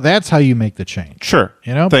 You know, that's how you make the change. Sure.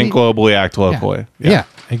 You know, think globally, act locally. Yeah,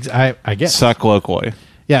 I guess. Suck locally.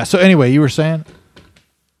 Yeah. So anyway, you were saying.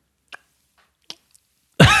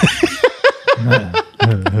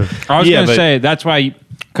 I was going to say, that's why,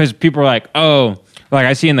 because people are like, oh, like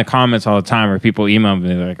I see in the comments all the time where people email me,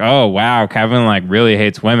 they're like, oh, wow, Kevin like really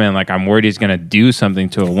hates women. Like I'm worried he's going to do something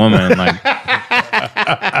to a woman, like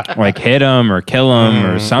like hit him or kill him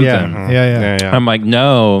or something. Yeah. I'm like,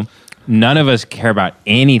 no, none of us care about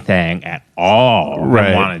anything at all.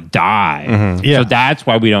 Right. We want to die. Yeah. So that's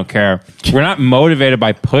why we don't care. We're not motivated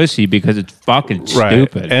by pussy because it's fucking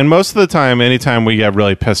stupid. And most of the time, anytime we get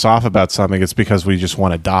really pissed off about something, it's because we just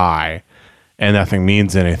want to die and nothing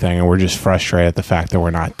means anything. And we're just frustrated at the fact that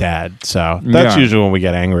we're not dead. So that's usually when we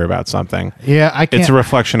get angry about something. Yeah, I can't. It's a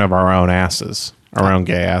reflection of our own asses, our own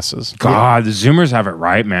gay asses. God, the Zoomers have it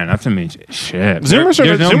right, man. That doesn't mean shit. Zoomers are-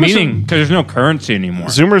 there's no Zoomers are- meaning because there's no currency anymore.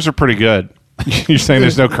 Zoomers are pretty good. You're saying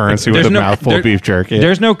there's no currency with a mouthful of beef jerky.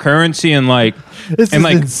 There's no currency in like, This and is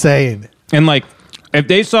like, insane. and like, if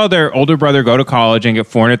they saw their older brother go to college and get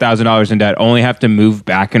 $400,000 in debt, only have to move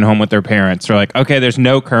back and home with their parents, they're like, okay, there's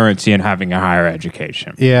no currency in having a higher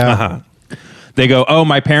education. Yeah. They go, oh,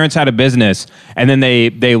 my parents had a business, and then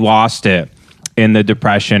they lost it in the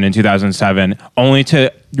Depression in 2007, only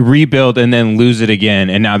to rebuild and then lose it again,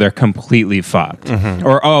 and now they're completely fucked.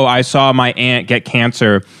 Or, oh, I saw my aunt get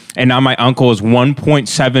cancer, and now my uncle is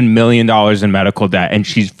 $1.7 million in medical debt, and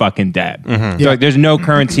she's fucking dead. So, like, there's no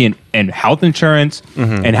currency in health insurance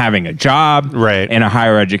and having a job and a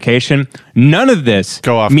higher education. None of this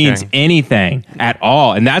means anything at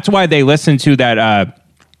all. And that's why they listen to that.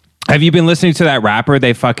 Have you been listening to that rapper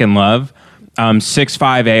they fucking love?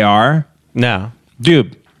 6'5" AR? No.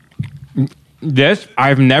 Dude, this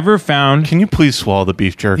I've never found. Can you please swallow the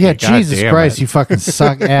beef jerky? Yeah, God Jesus damn Christ, it. you fucking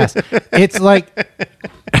suck ass. It's like,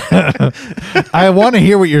 I want to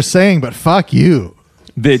hear what you're saying, but fuck you.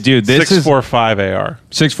 Dude, this is 645 AR.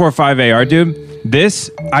 645 AR, dude.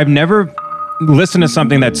 This I've never listen to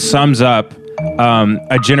something that sums up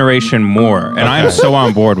a generation more, and I am so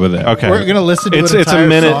on board with it. Okay, We're gonna listen to it's an a entire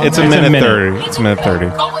minute. song. It's a minute 30. It's a minute 30.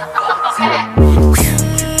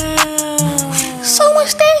 So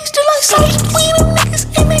much things to like so we the niggas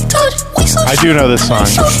and they touch. We so I do know this song.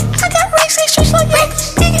 I got racist just like that.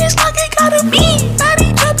 Thinking it's like it gotta be.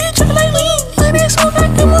 Body drop it just like lean. But it's so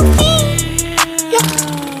like them a fiend.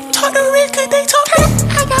 Yeah. Talk to Rick cause they talk back.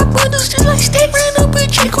 I got bundles just like steak. Ran up a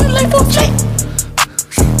chick with like for flight.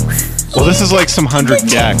 Well, this is like some 100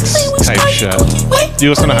 gex type shit. Do you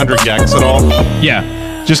listen to 100 gex at all?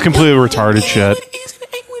 Yeah. Just completely retarded shit.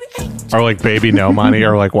 Or like Baby No Money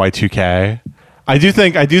or like Y2K. I do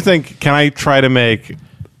think, can I try to make,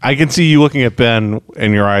 I can see you looking at Ben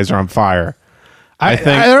and your eyes are on fire. I think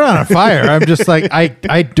they're not on fire. I'm just like, I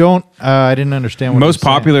didn't understand what Most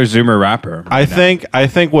popular Zoomer rapper. I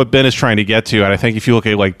think what Ben is trying to get to, and I think if you look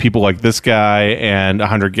at like people like this guy and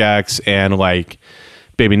 100 gex and like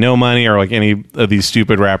Baby No Money or like any of these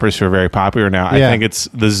stupid rappers who are very popular now, I think it's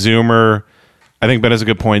the Zoomer. I think Ben has a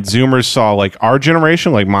good point. Zoomers saw like our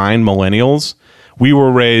generation, like mine, millennials. We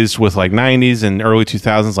were raised with like 90s and early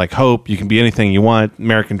 2000s, like hope, you can be anything you want,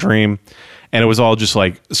 American dream. And it was all just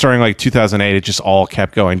like starting like 2008, it just all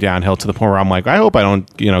kept going downhill to the point where I'm like, I hope I don't,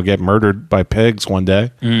 get murdered by pigs one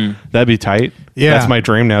day. That'd be tight. Yeah. That's my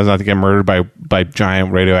dream now, is not to get murdered by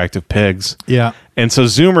giant radioactive pigs. Yeah. And so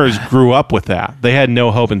Zoomers grew up with that. They had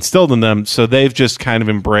no hope instilled in them. So they've just kind of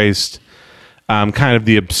embraced kind of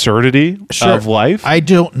the absurdity of life. I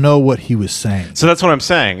don't know what he was saying. So that's what I'm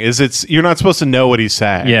saying, is you're not supposed to know what he's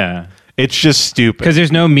saying. Yeah. It's just stupid. Because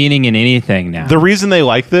there's no meaning in anything now. The reason they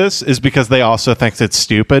like this is because they also think it's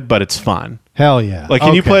stupid, but it's fun. Hell yeah. Like,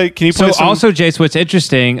 can you play So some- also, Jace, what's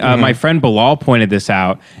interesting, my friend Bilal pointed this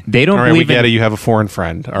out. They don't all right, we believe get it. in... You have a foreign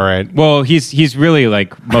friend. All right. Well, he's really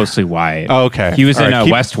like mostly white. Oh, okay. He was All in right,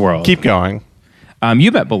 Westworld. Keep going.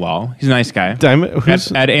 You met Bilal. He's a nice guy.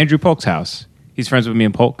 Who's- At Andrew Polk's house. He's friends with me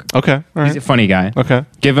and Polk. Okay. All right. He's a funny guy. Okay.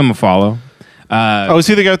 Give him a follow. Is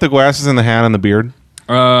he the guy with the glasses and the hat and the beard?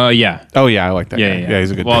 Yeah. Oh, yeah. I like that Yeah, guy. yeah.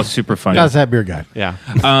 He's a good Well, dude. super funny. How's that beer guy? Yeah.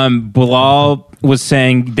 Bilal was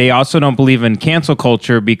saying they also don't believe in cancel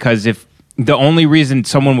culture because if the only reason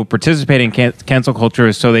someone would participate in cancel culture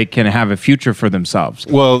is so they can have a future for themselves.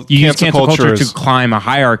 Well, you use cancel culture is- to climb a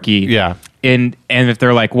hierarchy. Yeah. And if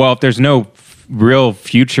they're like, well, if there's no real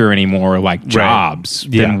future anymore, like jobs,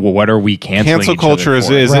 then what are we canceling? Cancel each culture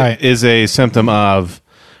other is for? is a symptom of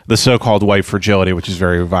the so-called white fragility, which is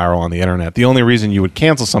very viral on the internet. The only reason you would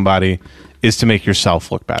cancel somebody is to make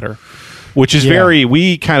yourself look better, which is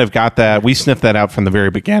we kind of got that. We sniffed that out from the very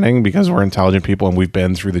beginning because we're intelligent people and we've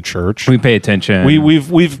been through the church. We pay attention. We've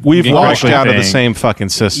walked out of the same fucking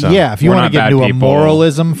system. Yeah, if you want to get into a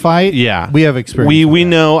moralism fight, we have experience. We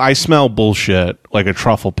know I smell bullshit like a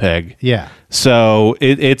truffle pig. Yeah. So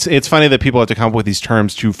it's funny that people have to come up with these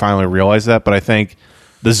terms to finally realize that, but I think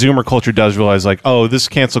the Zoomer culture does realize, like, oh, this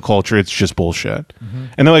cancel culture, it's just bullshit.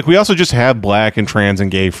 And they're like, we also just have black and trans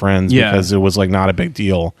and gay friends because it was like not a big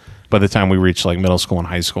deal by the time we reached like middle school and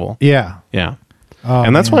high school. Yeah. Yeah. Oh,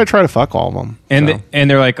 and that's why I try to fuck all of them. And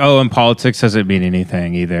and they're like, oh, and politics doesn't mean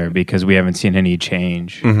anything either because we haven't seen any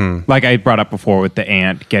change. Like I brought up before with the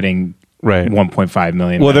ant getting 1.5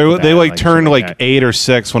 million. Well, they like turned like 8 or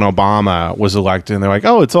 6 when Obama was elected, and they're like,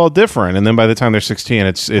 oh, it's all different. And then by the time they're 16,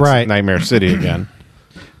 it's Nightmare City again.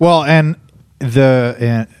 Well, and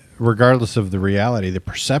regardless of the reality, the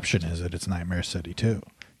perception is that it's Nightmare City too.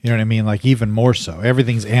 You know what I mean? Like even more so.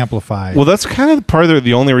 Everything's amplified. Well, that's kind of part of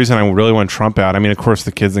the only reason I really want Trump out. I mean, of course,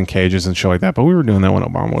 the kids in cages and shit like that, but we were doing that when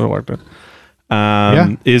Obama was elected.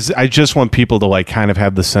 Is I just want people to like kind of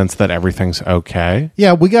have the sense that everything's okay.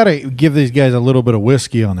 Yeah, we got to give these guys a little bit of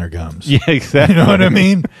whiskey on their gums. Yeah, exactly. You know what I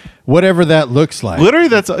mean? Whatever that looks like. Literally,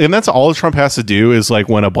 that's all Trump has to do is like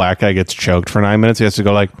when a black guy gets choked for 9 minutes, he has to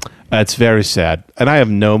go like, "That's very sad," and I have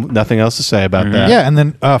nothing else to say about that. Yeah, and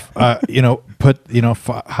then put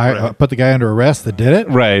the guy under arrest that did it.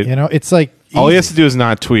 Right. You know, it's like all he has to do is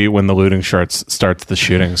not tweet when the looting starts the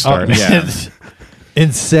shooting starts.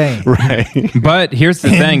 Insane. Right. But here's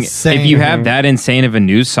the thing. Insane. If you have that insane of a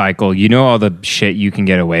news cycle, you know all the shit you can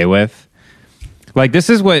get away with. Like, this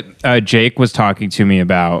is what Jake was talking to me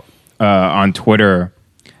about on Twitter.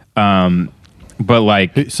 But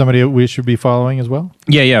like somebody we should be following as well.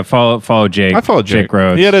 Yeah. Follow Jake. I follow Jake.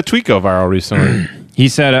 Rhodes. He had a tweet go viral recently. He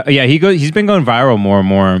said, he's been going viral more and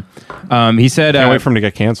more. He said, Can't wait for him to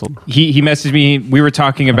get canceled. He messaged me. We were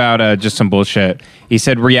talking about just some bullshit. He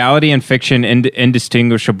said, reality and fiction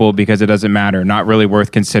indistinguishable because it doesn't matter, not really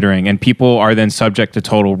worth considering. And people are then subject to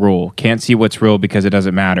total rule. Can't see what's real because it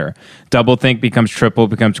doesn't matter. Double think becomes triple,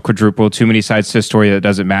 becomes quadruple. Too many sides to a story that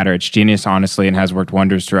doesn't matter. It's genius, honestly, and has worked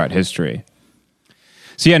wonders throughout history.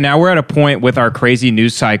 So yeah, now we're at a point with our crazy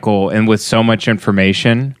news cycle and with so much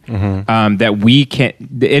information that we can't.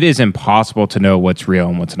 It is impossible to know what's real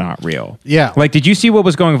and what's not real. Yeah. Like, did you see what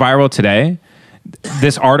was going viral today?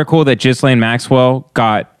 This article that Ghislaine Maxwell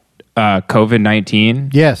got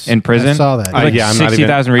COVID-19. Yes, in prison. I saw that. Like I'm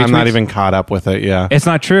 60,000 retweets. I'm not even caught up with it. Yeah, It's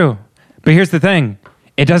not true. But here's the thing: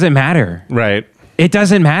 it doesn't matter. right. It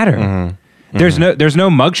doesn't matter. There's no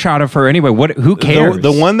mugshot of her anyway. Who cares?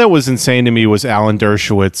 The one that was insane to me was Alan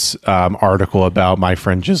Dershowitz's article about my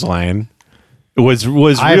friend Ghislaine. It was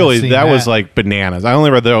really that was like bananas. I only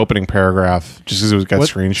read the opening paragraph just because it got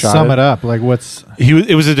screenshotted. Sum it up. Like what's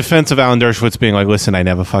It was a defense of Alan Dershowitz being like, listen, I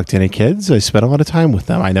never fucked any kids. I spent a lot of time with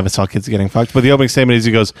them. I never saw kids getting fucked. But the opening statement is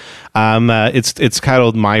he goes, it's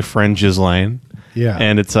titled My Friend Ghislaine. Yeah.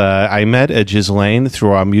 And it's I met Ghislaine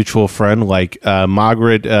through our mutual friend,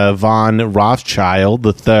 Margaret von Rothschild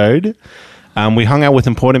III. We hung out with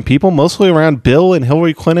important people, mostly around Bill and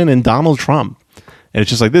Hillary Clinton and Donald Trump. And it's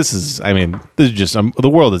just like, this is just, the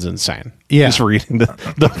world is insane. Yeah. Just reading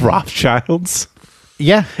the Rothschilds.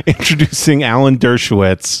 Yeah. Introducing Alan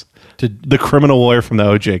Dershowitz, the criminal lawyer from the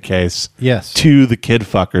OJ case. Yes. To the kid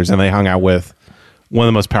fuckers. And they hung out with one of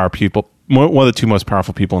the most powerful people. One of the two most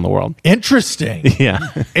powerful people in the world. Interesting. Yeah.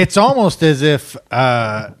 It's almost as if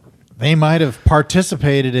they might have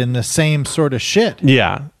participated in the same sort of shit.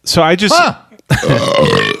 Yeah. So I just... What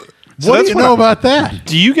do you know about that?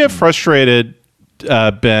 Do you get frustrated,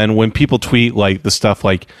 Ben, when people tweet like the stuff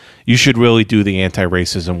like, you should really do the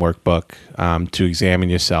anti-racism workbook to examine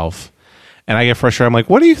yourself? And I get frustrated. I'm like,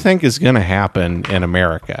 what do you think is going to happen in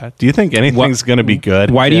America? Do you think anything's going to be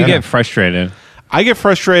good? Why do you get frustrated? I get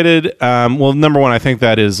frustrated. Well, number one, I think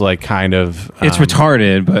that is like kind of it's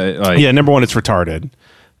retarded, but like number one, it's retarded.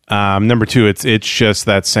 Number two, it's just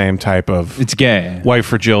that same type of it's gay, white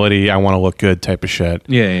fragility. I want to look good type of shit.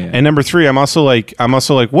 Yeah. And number three, I'm also like,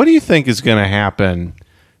 what do you think is going to happen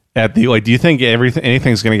at the do you think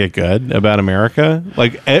anything's going to get good about America?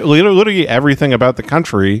 Like literally everything about the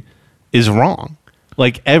country is wrong.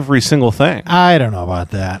 Like every single thing. I don't know about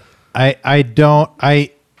that.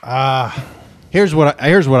 Here's what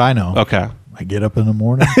I know. Okay. I get up in the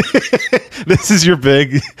morning. This is your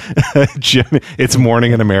big Jim. It's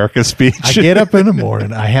morning in America speech. I get up in the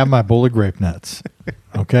morning. I have my bowl of grape nuts.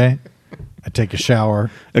 Okay. I take a shower.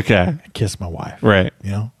 Okay. I kiss my wife. Right.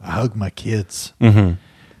 You know, I hug my kids. Mm-hmm.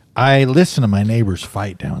 I listen to my neighbors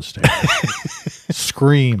fight downstairs.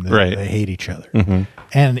 Scream that they hate each other. Mm-hmm.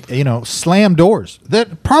 And, slam doors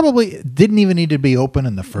that probably didn't even need to be open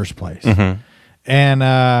in the first place. Mm-hmm.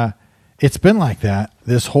 And it's been like that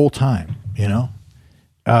this whole time,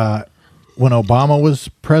 when Obama was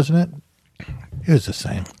president, it was the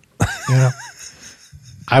same.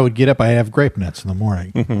 I would get up, I have grape nuts in the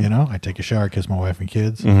morning. I take a shower, kiss my wife and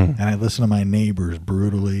kids, and I listen to my neighbors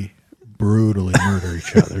brutally murder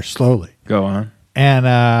each other slowly. Go on. And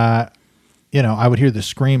I would hear the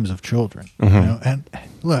screams of children. And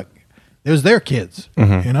look, it was their kids.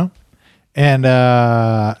 And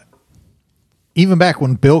even back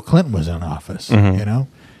when Bill Clinton was in office,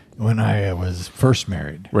 when I was first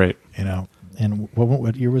married, right? And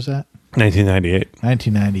what year was that? 1998.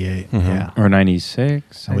 1998. Yeah, or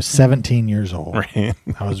 96. I was 17 years old. Right.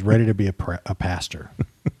 I was ready to be a pastor.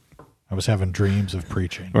 I was having dreams of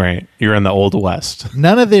preaching. Right. You're in the Old West.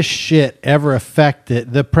 None of this shit ever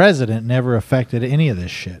affected the president. Never affected any of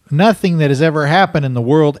this shit. Nothing that has ever happened in the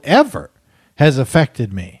world ever has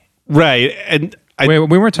affected me. Right. And wait,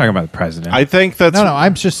 we weren't talking about the president. I think that's no.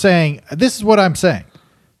 I'm just saying. This is what I'm saying.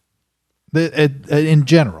 In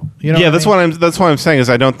general, that's what I'm saying is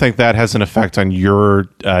I don't think that has an effect on your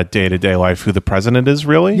day-to-day life. Who the president is,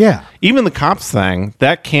 really? Yeah. Even the cops thing,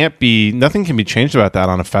 that can't be. Nothing can be changed about that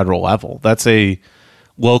on a federal level. That's a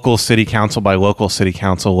local city council by local city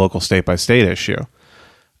council, local state by state issue.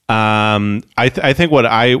 I think what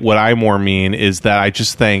I more mean is that I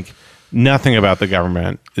just think nothing about the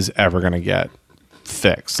government is ever going to get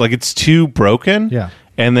fixed. Like it's too broken. Yeah.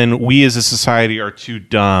 And then we as a society are too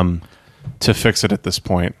dumb to fix it at this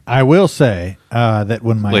point. I will say that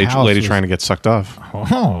when my lady trying to get sucked off.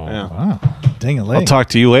 Oh, yeah. Wow. Ding-a-ling. I'll talk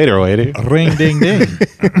to you later, lady. Ring, ding, ding.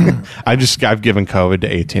 I've given COVID to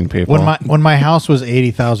 18 people. When my house was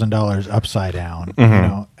 $80,000 upside down,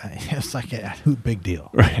 it's like a big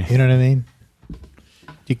deal. Right. You know what I mean?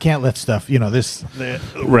 You can't let stuff, this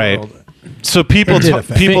Right. world. So people It did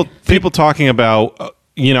affect. people talking about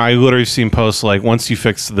I literally seen posts like once you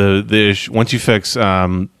fix the issue, once you fix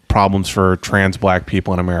problems for trans black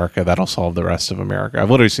people in America, that'll solve the rest of America. I've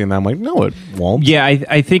literally seen that. I'm like, no, it won't. Yeah,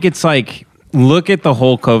 I think it's like, look at the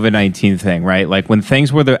whole COVID-19 thing, right? Like when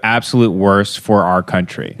things were the absolute worst for our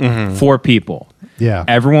country, for people. Yeah.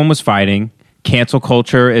 Everyone was fighting. Cancel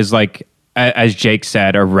culture is like, as Jake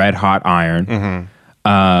said, a red hot iron.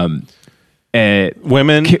 White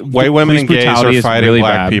women and gays are fighting really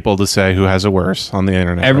black bad. people to say who has it worse on the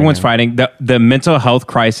internet. Everyone's right fighting. The mental health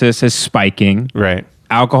crisis is spiking. Right.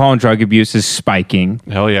 Alcohol and drug abuse is spiking.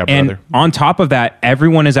 Hell yeah, and brother. on top of that,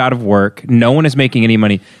 everyone is out of work. No one is making any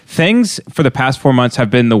money. Things for the past 4 months have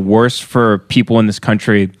been the worst for people in this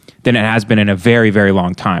country than it has been in a very, very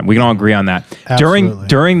long time. We can all agree on that. Absolutely.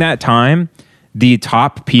 During that time, the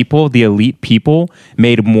top people, the elite people,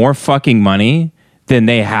 made more fucking money than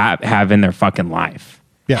they have in their fucking life.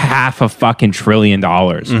 Yeah. $500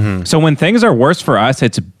 billion. So when things are worse for us,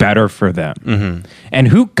 it's better for them.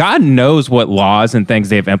 And God knows what laws and things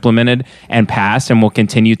they've implemented and passed and will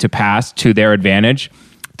continue to pass to their advantage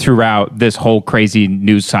throughout this whole crazy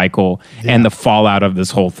news cycle and the fallout of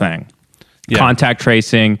this whole thing. Yeah. Contact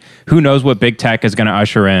tracing. Who knows what big tech is going to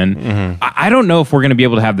usher in? I don't know if we're going to be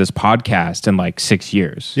able to have this podcast in like 6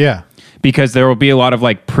 years. Yeah. Because there will be a lot of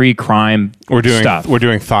like pre-crime stuff. We're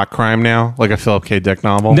doing thought crime now, like a Philip K. Dick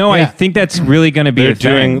novel. No, Yeah. I think that's really going to be a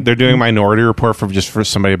thing. They're doing Minority Report for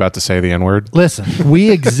somebody about to say the N-word. Listen,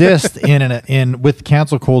 we exist in with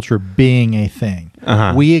cancel culture being a thing.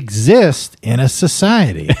 We exist in a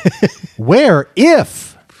society where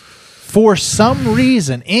if for some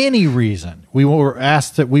reason, any reason, we were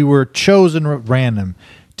asked that we were chosen at random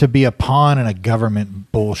to be a pawn in a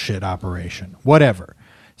government bullshit operation, whatever.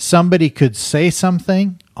 Somebody could say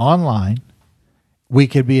something online, we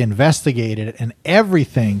could be investigated, and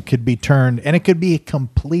everything could be turned, and it could be a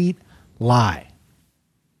complete lie.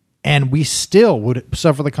 And we still would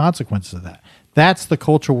suffer the consequences of that. That's the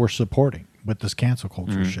culture we're supporting with this cancel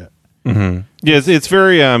culture shit. Yeah, it's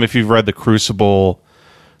very, if you've read The Crucible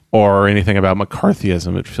or anything about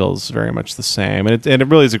McCarthyism, it feels very much the same. And it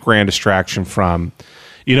really is a grand distraction from...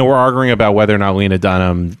 we're arguing about whether or not Lena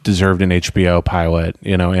Dunham deserved an HBO pilot,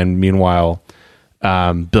 and meanwhile,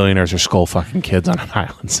 billionaires are skull fucking kids on an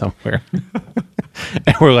island somewhere.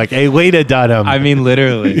 And we're like, hey, Lena Dunham. I mean,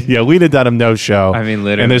 literally. Yeah, Lena Dunham, no show. I mean,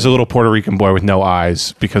 literally. And there's a little Puerto Rican boy with no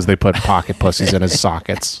eyes because they put pocket pussies in his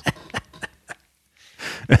sockets.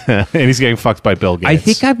 And he's getting fucked by Bill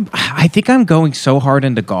Gates. I think I'm going so hard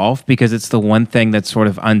into golf because it's the one thing that's sort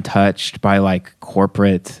of untouched by like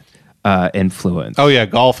corporate influence. Oh yeah,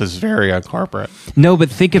 golf is very corporate. No, but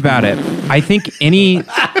think about it. I think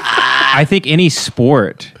any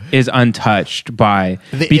sport is untouched by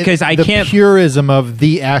because the purism of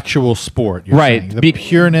the actual sport, you're right? saying. The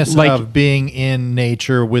pureness like, of being in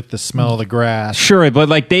nature with the smell of the grass. Sure, but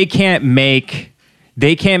like they can't make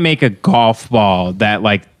a golf ball that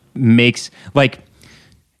like makes like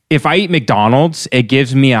if I eat McDonald's, it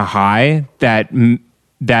gives me a high that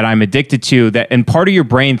I'm addicted to, that, and part of your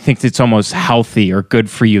brain thinks it's almost healthy or good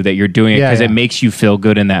for you that you're doing it because it makes you feel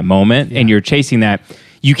good in that moment and you're chasing that.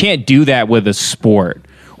 You can't do that with a sport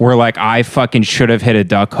where like I fucking should have hit a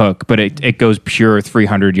duck hook, but it goes pure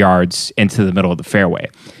 300 yards into the middle of the fairway.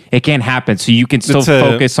 It can't happen. So you can still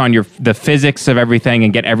focus on the physics of everything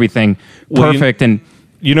and get everything perfect. And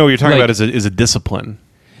what you're talking about is a discipline.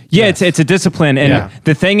 Yeah, it's a discipline. And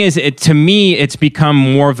the thing is, to me, it's become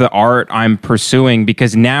more of the art I'm pursuing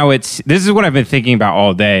because now this is what I've been thinking about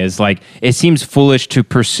all day is like, it seems foolish to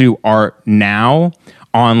pursue art now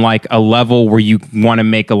on like a level where you want to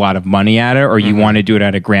make a lot of money at it or you want to do it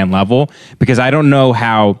at a grand level because I don't know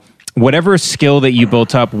how whatever skill that you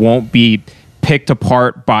built up won't be picked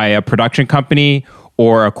apart by a production company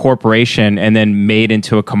or a corporation and then made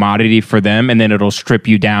into a commodity for them, and then it'll strip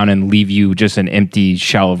you down and leave you just an empty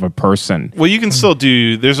shell of a person. Well, you can still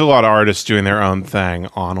there's a lot of artists doing their own thing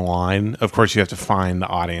online. Of course, you have to find the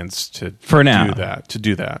audience to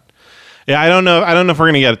do that. Yeah, I don't know if we're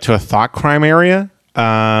going to get to a thought crime area.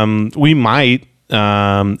 We might,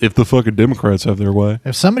 if the fucking Democrats have their way.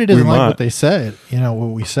 If somebody doesn't like what they say, what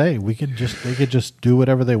we say, they could just do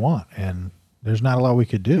whatever they want, and there's not a lot we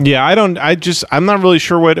could do. Yeah, I'm not really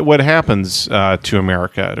sure what happens to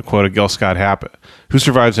America, to quote a Gil Scott who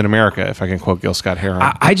survives in America, if I can quote Gil Scott Heron.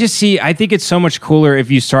 I think it's so much cooler if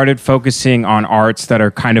you started focusing on arts that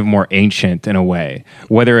are kind of more ancient in a way,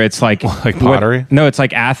 whether it's like pottery. No, it's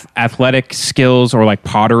like athletic skills or like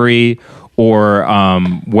pottery or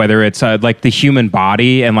whether it's like the human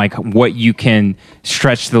body and like what you can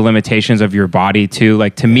stretch the limitations of your body to.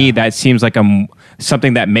 Like to me, that seems like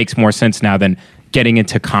something that makes more sense now than getting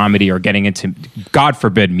into comedy or getting into, God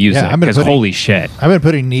forbid, music. Because holy shit. I've been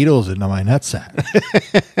putting needles into my nutsack.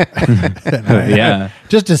 Yeah.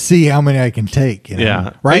 Just to see how many I can take. You know?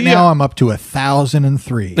 Yeah. Right now I'm up to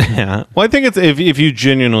 1,003. Yeah. Well, I think it's if you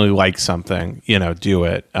genuinely like something, you know, do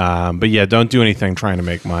it. But yeah, don't do anything trying to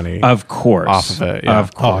make money. Of course. Off of it. Yeah.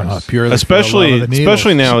 Of course. Oh, no, purely especially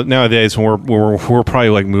especially nowadays when we're probably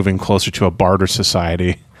like moving closer to a barter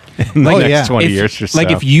society. In the next 20 years or so.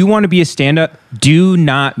 Like if you want to be a stand-up, do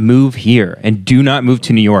not move here and do not move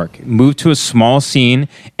to New York. Move to a small scene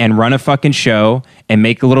and run a fucking show and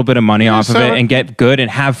make a little bit of money off of it and get good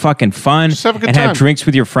and have fucking fun and have drinks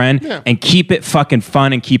with your friend and keep it fucking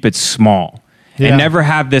fun and keep it small. Yeah. And never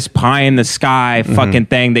have this pie in the sky fucking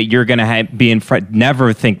thing that you're going to be in front.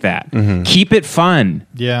 Never think that. Keep it fun.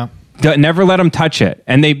 Yeah. Never let them touch it.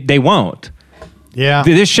 And they won't. Yeah.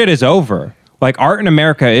 This shit is over. Like art in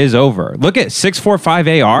America is over. Look at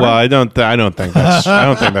 645AR. Well, I don't think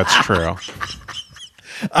that's true.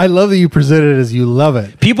 I love that you present it as you love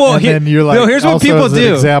it. People, and then you're like, here's what also people as an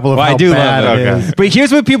do. Example of Well, how I do bad love it. it is. But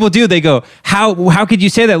here's what people do. They go, how could you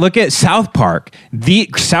say that? Look at South Park. The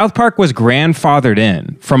South Park was grandfathered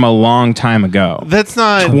in from a long time ago. That's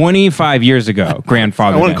not 25 years ago.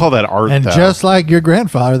 Grandfathered. I wouldn't call that art. And though. just like your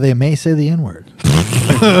grandfather, they may say the N-word.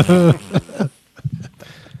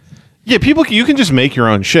 Yeah, you can just make your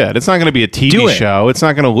own shit. It's not going to be a TV show. It's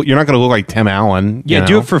not going to. You're not going to look like Tim Allen. Yeah,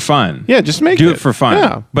 do it for fun. Yeah, just make do it for fun.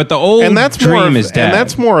 Yeah. But the old dream is dead. And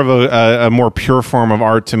that's more of a more pure form of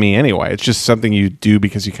art to me anyway. It's just something you do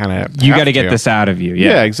because you kind of got to get this out of you.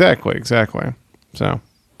 Yeah, exactly. So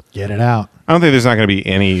get it out. I don't think there's not going to be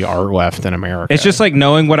any art left in America. It's just like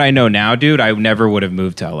knowing what I know now, dude. I never would have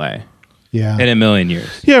moved to LA. Yeah, in a million years.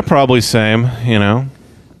 Yeah, probably same. You know.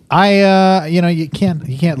 You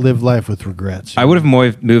can't live life with regrets. I would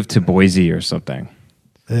have moved to Boise or something.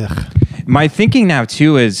 Ugh. My thinking now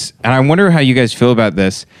too is, and I wonder how you guys feel about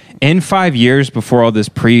this. In 5 years, before all this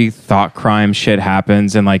pre-thought crime shit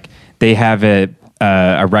happens, and like they have a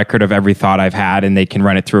record of every thought I've had, and they can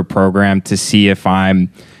run it through a program to see if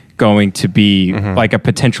I'm going to be like a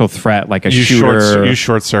potential threat, like a shooter. You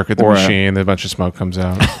short circuit the machine, a bunch of smoke comes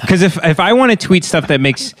out. Because if I want to tweet stuff that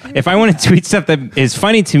is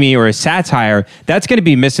funny to me or a satire, that's going to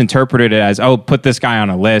be misinterpreted as, oh, put this guy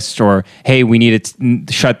on a list, or hey, we need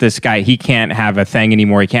to shut this guy. He can't have a thing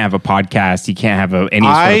anymore. He can't have a podcast. He can't have any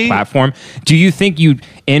sort of platform. Do you think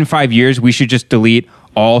in 5 years we should just delete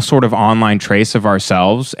all sort of online trace of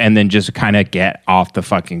ourselves and then just kind of get off the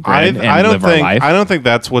fucking grid and live our life? I don't think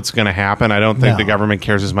that's what's going to happen. I don't think the government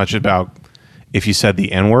cares as much about if you said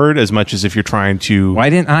the N-word as much as if you're trying to...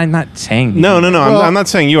 I'm not saying... No. I'm not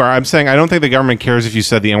saying you are. I'm saying I don't think the government cares if you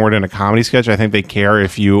said the N-word in a comedy sketch. I think they care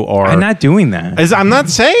if you are... I'm not doing that. I'm not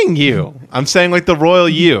saying you. I'm saying like the royal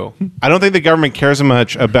you. I don't think the government cares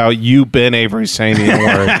much about you, Ben Avery, saying the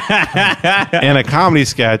N-word in a comedy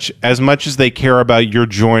sketch as much as they care about your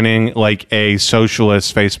joining like a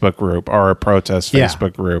socialist Facebook group or a protest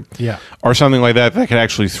Facebook group or something like that could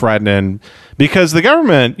actually threaten. Because the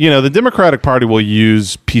government, the Democratic Party will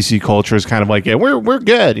use PC culture as kind of like, we're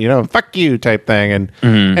good, fuck you type thing.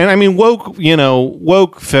 And I mean,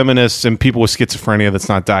 woke feminists and people with schizophrenia that's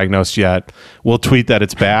not diagnosed yet will tweet that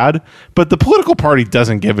it's bad. But the political party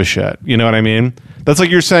doesn't give a shit. You know what I mean? That's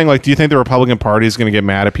like you're saying, like, do you think the Republican Party is going to get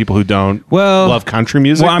mad at people who don't love country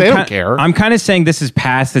music? They don't care. I'm kind of saying this is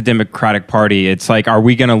past the Democratic Party. It's like, are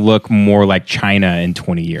we going to look more like China in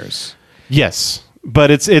 20 years? Yes.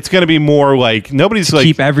 But it's going to be more like nobody's to like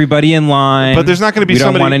keep everybody in line. But there's not going to be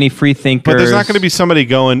somebody. Don't want any free thinkers. But there's not going to be somebody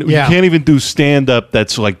going. You can't even do stand up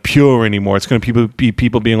that's like pure anymore. It's going to be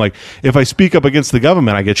people being like, if I speak up against the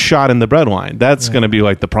government, I get shot in the breadline. That's going to be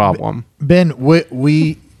like the problem. Ben,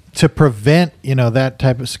 we to prevent that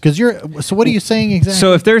type of so what are you saying exactly?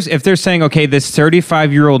 So if they're saying, okay, this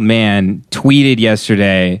 35-year-old man tweeted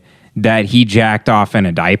yesterday that he jacked off in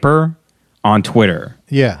a diaper on Twitter.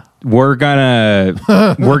 Yeah. We're gonna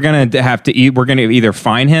either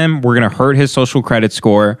fine him, we're gonna hurt his social credit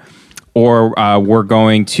score, or we're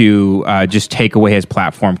going to just take away his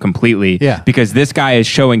platform completely. Yeah. Because this guy is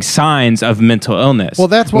showing signs of mental illness. Well,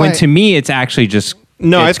 that's why. When to me, it's actually just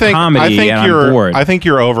comedy. I think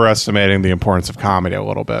you're overestimating the importance of comedy a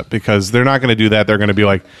little bit because they're not going to do that. They're going to be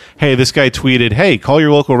like, "Hey, this guy tweeted, hey, call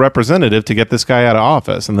your local representative to get this guy out of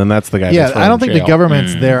office," and then that's the guy. Yeah, I don't think the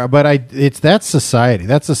government's there, but that's society.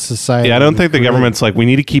 That's a society. Yeah, I don't think the government's like, we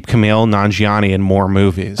need to keep Kumail Nanjiani in more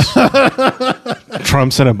movies.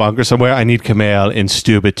 Trump's in a bunker somewhere. I need Kumail in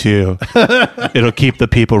Stupid too. It'll keep the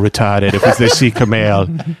people retarded if they see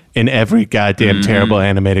Kumail in every goddamn terrible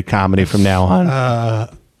animated comedy from now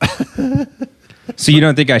on. So you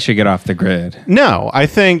don't think I should get off the grid? No, I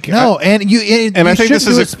think No, and you I think this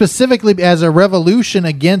should is do it specifically as a revolution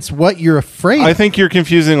against what you're afraid I of. think you're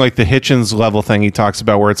confusing like the Hitchens level thing he talks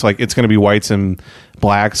about, where it's like it's going to be whites and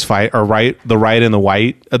blacks fight, or the right and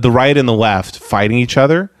the left fighting each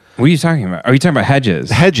other. What are you talking about? Are you talking about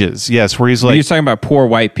Hedges? Hedges, yes, where he's like You're talking about poor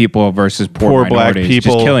white people versus poor black minorities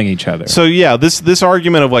people just killing each other. So yeah, this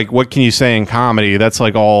argument of like what can you say in comedy? That's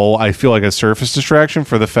like all I feel like a surface distraction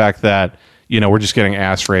for the fact that we're just getting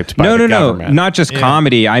ass raped by the government. No, not just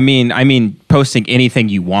comedy. I mean posting anything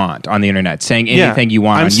you want on the internet, saying anything you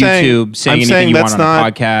want on YouTube, saying anything you want on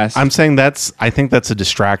a podcast. I'm saying I think that's a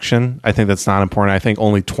distraction. I think that's not important. I think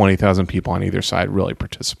only 20,000 people on either side really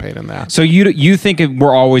participate in that. So you think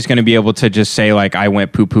we're always going to be able to just say like I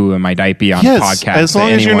went poo poo in my diaper on a podcast? As long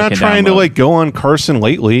as you're not trying to like go on Carson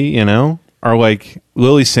Lately, or like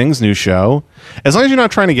Lily Singh's new show. As long as you're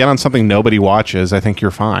not trying to get on something nobody watches, I think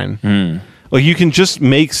you're fine. Like you can just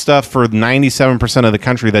make stuff for 97% of the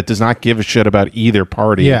country that does not give a shit about either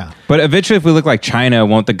party. Yeah. But eventually, if we look like China,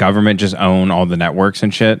 won't the government just own all the networks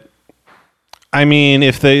and shit? I mean,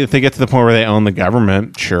 if they get to the point where they own the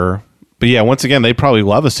government, sure. But yeah, once again, they'd probably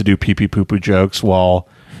love us to do pee pee poo poo jokes while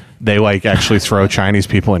they like actually throw Chinese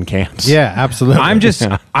people in camps. Yeah, absolutely.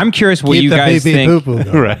 I'm curious what Keep you the guys pee-pee think. poo-poo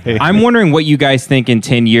going. Right. I'm wondering what you guys think in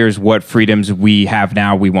 10 years, what freedoms we have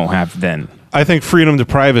now we won't have then. I think freedom to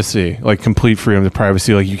privacy, like complete freedom to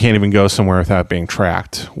privacy, like you can't even go somewhere without being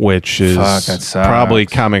tracked, which is Fuck, that sucks. probably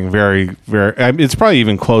coming very, very. It's probably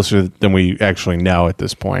even closer than we actually know at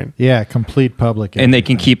this point. Yeah, complete public. And they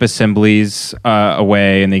can keep assemblies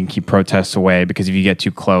away, and they can keep protests away, because if you get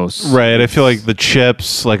too close, Right. I feel like the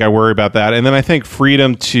chips, like I worry about that, and then I think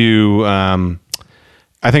freedom to,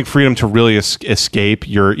 really escape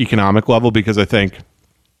your economic level, because I think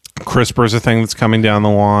CRISPR is a thing that's coming down the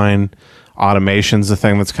line. Automation's a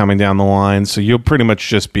thing that's coming down the line. So you'll pretty much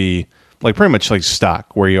just be like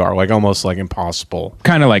stuck where you are, like almost like impossible.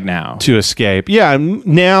 Kind of like now. To escape. Yeah,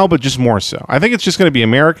 now, but just more so. I think it's just going to be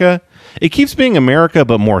America. It keeps being America,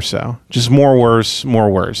 but more so. Just more worse.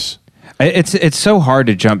 It's so hard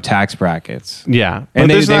to jump tax brackets. Yeah. And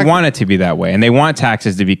they want it to be that way. And they want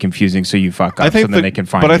taxes to be confusing so you fuck up so then they can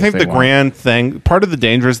find But you I think if they the want. grand thing, part of the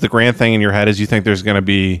danger is the grand thing in your head is you think there's going to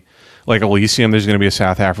be, like Elysium, there's going to be a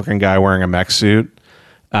South African guy wearing a mech suit,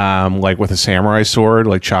 like with a samurai sword,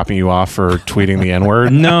 like chopping you off for tweeting the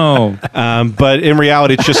N-word. No. But in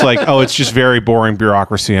reality, it's just like, it's just very boring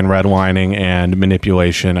bureaucracy and redlining and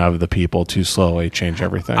manipulation of the people to slowly change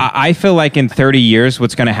everything. I feel like in 30 years,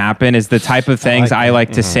 what's going to happen is the type of things I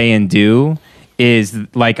like to say and do is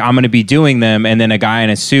like, I'm going to be doing them. And then a guy in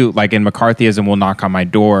a suit, like in McCarthyism, will knock on my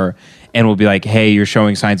door and will be like, hey, you're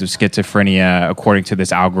showing signs of schizophrenia according to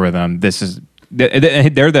this algorithm. This is, I'm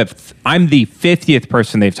the 50th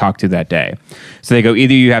person they've talked to that day. So they go,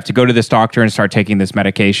 either you have to go to this doctor and start taking this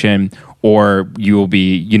medication, or you will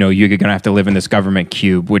be, you're going to have to live in this government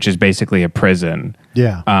cube, which is basically a prison.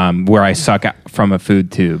 Yeah. Where I suck from a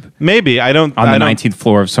food tube. Maybe on the 19th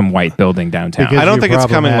floor of some white building downtown. I don't think it's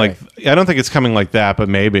coming like that, but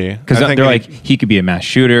maybe because they're like, he could be a mass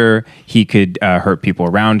shooter. He could hurt people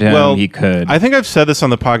around him. Well, he could. I think I've said this on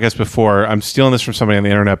the podcast before. I'm stealing this from somebody on the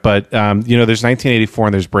internet, but there's 1984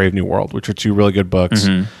 and there's Brave New World, which are two really good books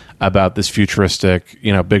about this futuristic,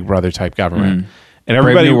 Big Brother type government. And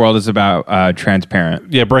Brave New World is about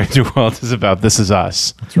transparent. Yeah, Brave New World is about This Is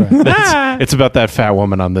Us. That's right. It's about that fat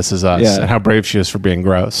woman on This Is Us and how brave she is for being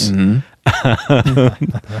gross.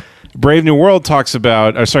 Brave New World talks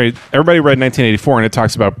about, everybody read 1984 and it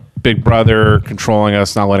talks about Big Brother controlling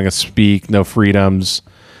us, not letting us speak, no freedoms,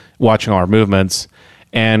 watching all our movements.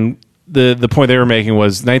 And the point they were making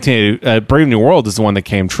was Brave New World is the one that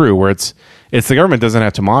came true, where it's the government doesn't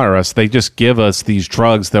have to monitor us. They just give us these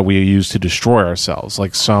drugs that we use to destroy ourselves,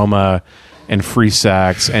 like Soma and free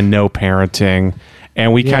sex and no parenting.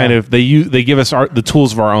 And we they give us the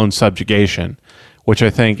tools of our own subjugation, which I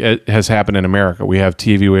think it has happened in America. We have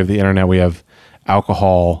TV, we have the internet, we have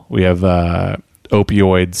alcohol, we have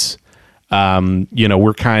opioids.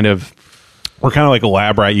 We're kind of like a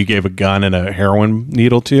lab rat you gave a gun and a heroin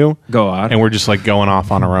needle to. Go on. And we're just like going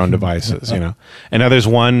off on our own devices, And now there's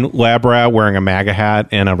one lab rat wearing a MAGA hat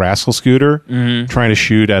and a rascal scooter trying to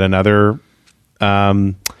shoot at another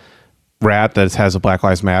rat that has a Black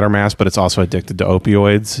Lives Matter mask, but it's also addicted to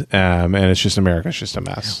opioids, and it's just America. It's just a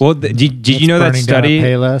mess. Well, did you know that study?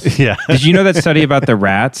 Yeah. Did you know that study about the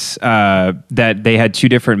rats? That they had 2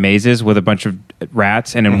 different mazes with a bunch of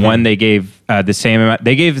rats, and in one they gave the same amount.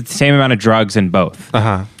 They gave the same amount of drugs in both,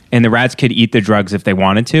 and the rats could eat the drugs if they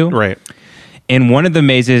wanted to. Right. In one of the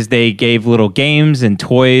mazes, they gave little games and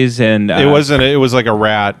toys, and it wasn't. It was like a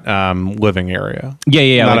rat living area.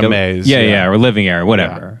 Yeah, not like a maze. Yeah, or living area,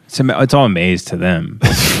 whatever. Yeah. It's all a maze to them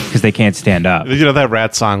because they can't stand up. You know that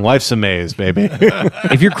rat song, "Life's a Maze, baby."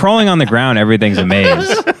 If you're crawling on the ground, everything's a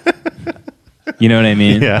maze. You know what I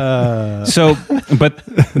mean? Yeah. So, but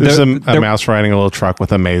there's a mouse riding a little truck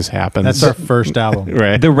with a maze happens. That's our first album.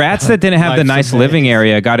 Right. The rats that didn't have the nice living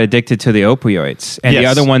area got addicted to the opioids, and the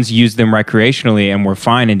other ones used them recreationally and were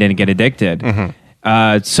fine and didn't get addicted.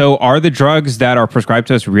 So are the drugs that are prescribed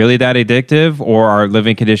to us really that addictive, or are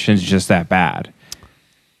living conditions just that bad?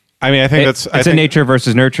 I mean, I think it's a nature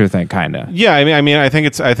versus nurture thing, kind of. Yeah, I mean, I think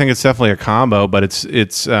it's definitely a combo, but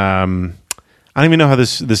it's I don't even know how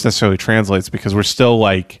this necessarily translates, because we're still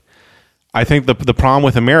like, I think the problem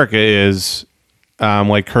with America is,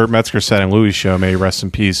 like Kurt Metzger said in Louis' show, may he rest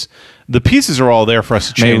in peace, the pieces are all there for us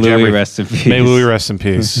to change. May Louis rest in peace. May Louis rest in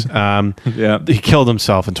peace. Yeah. He killed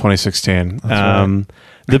himself in 2016. Right.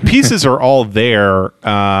 The pieces are all there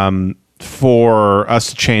for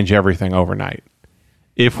us to change everything overnight.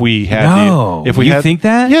 If we had you think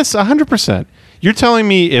that? Yes, 100%. You're telling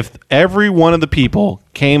me if every one of the people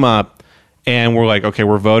came up and we're like, okay,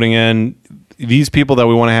 we're voting in these people that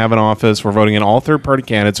we want to have in office. We're voting in all third-party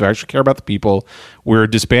candidates who actually care about the people. We're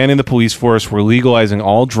disbanding the police force. We're legalizing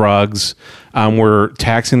all drugs. We're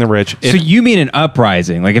taxing the rich. So you mean an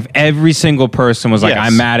uprising? Like if every single person was like,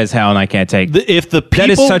 I'm mad as hell and I can't take... If the people... That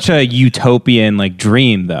is such a utopian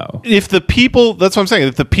dream, though. If the people... That's what I'm saying.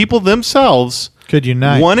 If the people themselves... could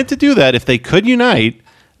unite. Wanted to do that, if they could unite...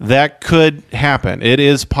 That could happen. It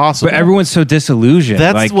is possible. But everyone's so disillusioned.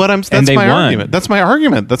 That's what I'm. That's my argument. That's my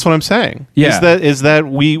argument. That's what I'm saying. Yeah. Is that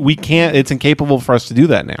we can't. It's incapable for us to do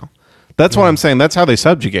that now. That's what I'm saying. That's how they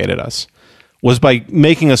subjugated us. Was by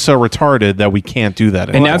making us so retarded that we can't do that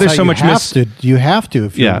anymore. And now there's so much you have to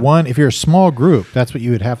if you're if you're a small group, that's what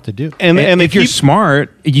you would have to do. And if you're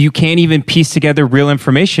smart, you can't even piece together real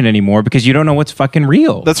information anymore because you don't know what's fucking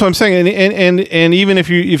real. That's what I'm saying. And even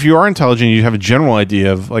if you are intelligent, you have a general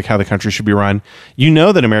idea of like how the country should be run. You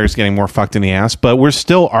know that America's getting more fucked in the ass, but we're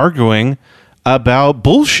still arguing about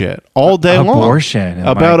bullshit all day long. Abortion.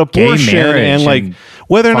 About abortion and like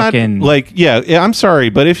whether or not I'm sorry,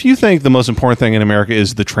 but if you think the most important thing in America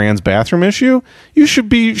is the trans bathroom issue, you should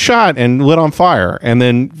be shot and lit on fire and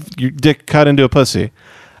then your dick cut into a pussy.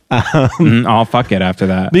 I'll fuck it after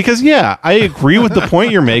that. Because I agree with the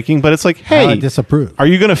point you're making, but it's like, hey, I disapprove. Are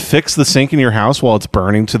you going to fix the sink in your house while it's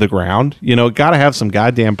burning to the ground? You know, got to have some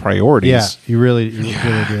goddamn priorities. Yeah, you really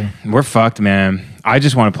do. We're fucked, man. I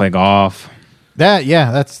just want to play golf. That's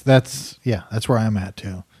where I'm at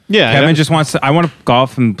too. Yeah, Kevin just wants to. I want to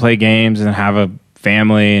golf and play games and have a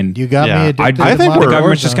family. And you got me addicted. I think the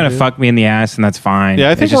government's just going to fuck me in the ass, and that's fine. Yeah,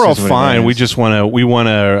 I think we're all fine. We just want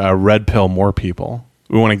to red pill more people.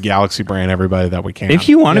 We want to galaxy brain everybody that we can. If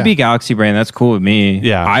you want to be galaxy brain, that's cool with me.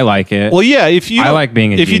 Yeah, I like it. Well, yeah. I like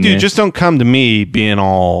being a if genius. you do, just don't come to me being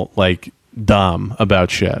all like dumb about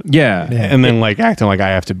shit. Yeah. And then like acting like I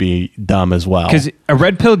have to be dumb as well. Because a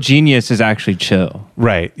red pill genius is actually chill.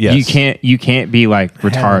 Right. Yes. You can't be like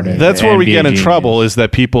retarded. That's where we get in trouble, is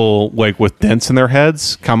that people like with dents in their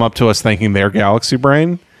heads come up to us thinking they're galaxy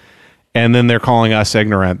brain, and then they're calling us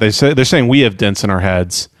ignorant. They're saying we have dents in our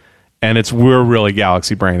heads, and we're really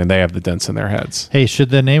galaxy brain, and they have the dents in their heads. Hey,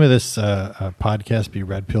 should the name of this podcast be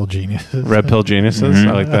Red Pill Geniuses? Red Pill Geniuses.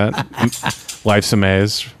 I like that. Life's a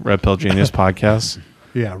Maze, Red Pill Genius podcast.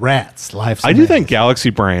 Yeah, rats. Life's. I do think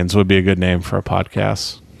Galaxy Brains would be a good name for a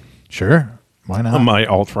podcast. Sure, why not? My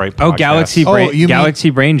alt-right podcast. Oh,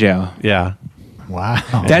 Galaxy Brain Jail. Yeah.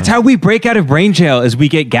 Wow. That's how we break out of brain jail, is we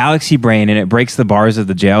get Galaxy Brain and it breaks the bars of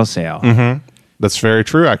the jail cell. Mm-hmm. That's very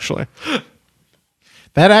true, actually.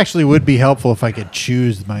 That actually would be helpful if I could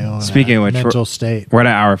choose my own Speaking of which, mental state. We're at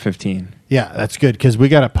hour 15. Yeah, that's good, because we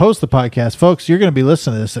got to post the podcast. Folks, you're going to be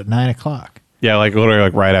listening to this at 9 o'clock. Yeah, like literally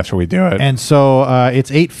like right after we do it. And so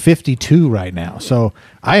it's 8:52 right now. So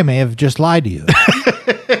I may have just lied to you.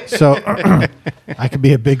 So I could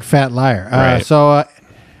be a big fat liar. Right. So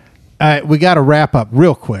we got to wrap up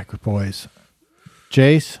real quick, boys.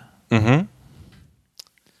 Jace? Mm-hmm.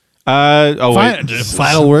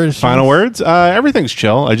 Final words? Final words? Everything's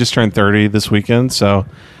chill. I just turned 30 this weekend, so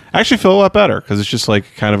I actually feel a lot better because it's just like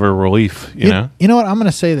kind of a relief, you know? You know what? I'm going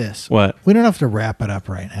to say this. What? We don't have to wrap it up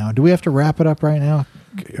right now. Do we have to wrap it up right now?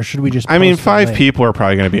 or should we just? I mean, post it 5 late? people are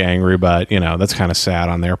probably going to be angry, but that's kind of sad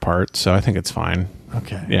on their part. So I think it's fine.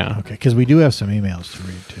 Okay. Yeah. Okay, because we do have some emails to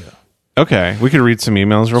read too. Okay, we could read some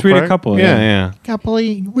emails real Let's quick. read a couple, Yeah.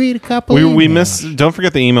 Read a couple. We emails. missed. Don't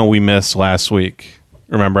forget the email we missed last week.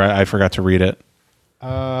 Remember, I forgot to read it.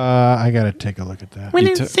 I gotta take a look at that.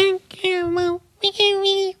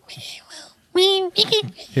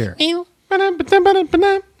 Here.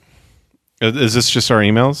 Is this just our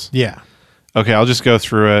emails? Yeah. Okay, I'll just go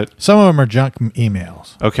through it. Some of them are junk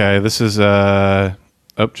emails. Okay, this is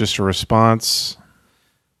just a response.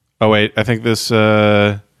 Oh wait, I think this.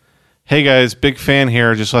 Hey guys, big fan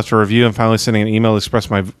here. Just left a review and finally sending an email to express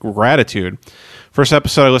my gratitude. First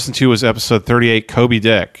episode I listened to was episode 38, Kobe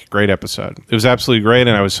Dick. Great episode. It was absolutely great,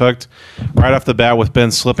 and I was hooked right off the bat with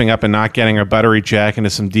Ben slipping up and not getting a buttery jack into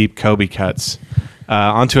some deep Kobe cuts.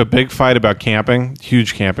 Onto a big fight about camping,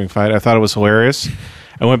 huge camping fight. I thought it was hilarious.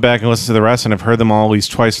 I went back and listened to the rest, and I've heard them all at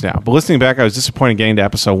least twice now. But listening back, I was disappointed getting to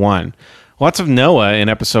episode 1. Lots of Noah in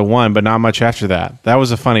episode 1, but not much after that. That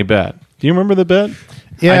was a funny bit. Do you remember the bit?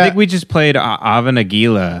 Yeah. I think we just played Ava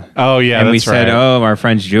Nagila. Oh, yeah, and we that's said, right. "Oh, our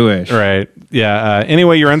friend's Jewish." Right. Yeah.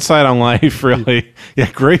 Anyway, your insight on life really...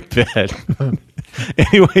 Yeah, great bit.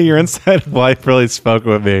 Anyway, your insight of life really spoke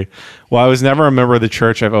with me. While I was never a member of the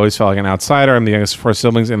church, I've always felt like an outsider. I'm the youngest of 4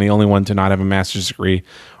 siblings and the only one to not have a master's degree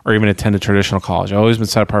or even attend a traditional college. I've always been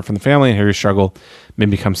set apart from the family, and here your struggle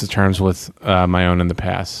maybe comes to terms with my own in the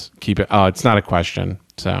past. Keep it... Oh, it's not a question,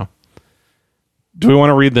 so... Do we want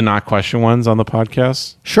to read the not question ones on the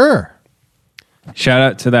podcast? Sure. Shout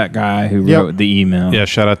out to that guy who wrote the email. Yeah,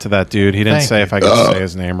 shout out to that dude. He didn't Thank say you. if I could say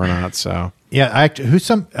his name or not, so...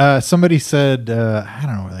 Yeah, somebody said I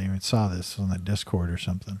don't know whether I even saw this on the Discord or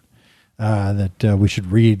something that we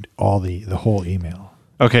should read all the whole email.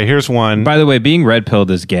 Okay, here's one. By the way, being red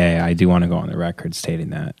pilled is gay. I do want to go on the record stating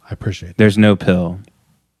that. I appreciate that. There's no pill.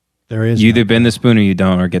 There is You either bend the spoon or you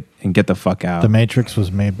don't, or get the fuck out. The Matrix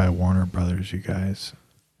was made by Warner Brothers, you guys.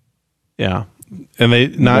 Yeah, and they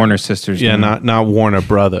not Warner Sisters. Yeah, man. not Warner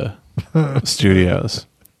Brother Studios.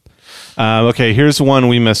 Okay, here's one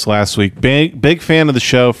we missed last week. Big fan of the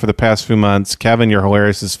show for the past few months. Kevin, you're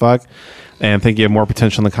hilarious as fuck, and think you have more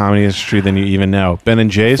potential in the comedy industry than you even know. Ben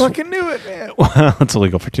and Jace. Fucking knew it, man. Well, it's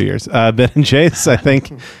illegal for 2 years. Ben and Jace, I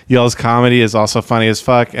think y'all's comedy is also funny as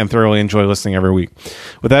fuck and thoroughly enjoy listening every week.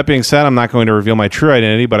 With that being said, I'm not going to reveal my true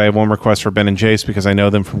identity, but I have one request for Ben and Jace because I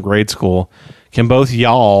know them from grade school. Can both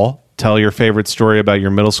y'all tell your favorite story about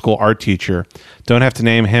your middle school art teacher? Don't have to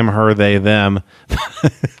name him, her, they, them.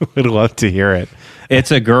 Would love to hear it.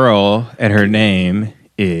 It's a girl, and her name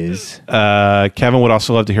is... Kevin would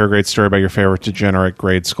also love to hear a great story about your favorite degenerate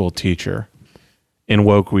grade school teacher. In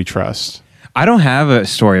Woke We Trust. I don't have a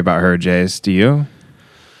story about her, Jace. Do you?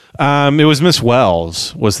 It was Miss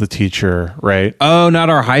Wells was the teacher, right? Oh, not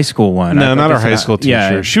our high school one. No, not our high school teacher.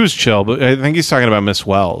 Yeah. She was chill, but I think he's talking about Miss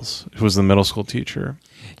Wells, who was the middle school teacher.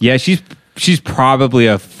 Yeah, she's probably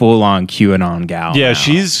a full-on QAnon gal. Yeah, now.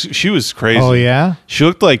 she was crazy. Oh, yeah? She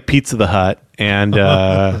looked like Pizza the Hut and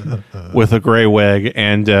with a gray wig,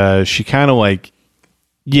 and she kind of like,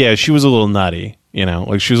 yeah, she was a little nutty,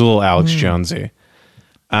 like she was a little Alex Jonesy.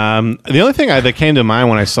 The only thing that came to mind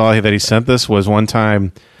when I saw that he sent this was one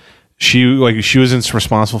time she was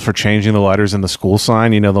responsible for changing the letters in the school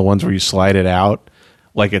sign, the ones where you slide it out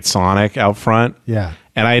like it's Sonic out front. Yeah.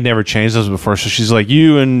 And I had never changed those before, so she's like,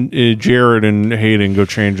 you and Jared and Hayden go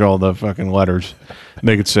change all the fucking letters.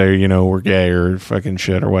 Make it say, we're gay or fucking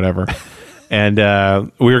shit or whatever. And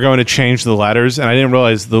we were going to change the letters, and I didn't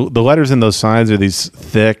realize the letters in those signs are these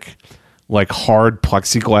thick, like hard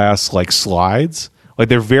plexiglass like slides. Like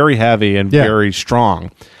they're very heavy and very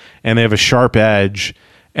strong, and they have a sharp edge.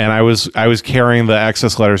 And I was carrying the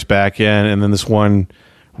excess letters back in, and then this one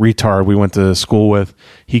retard we went to school with,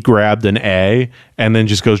 he grabbed an A and then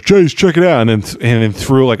just goes, "Jace, check it out," and then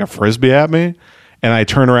threw like a frisbee at me. And I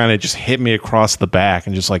turned around and it just hit me across the back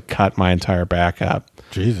and just like cut my entire back up.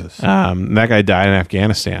 Jesus. That guy died in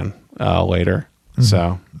Afghanistan later. Mm-hmm.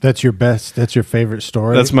 So that's your favorite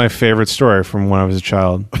story? That's my favorite story from when I was a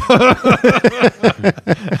child.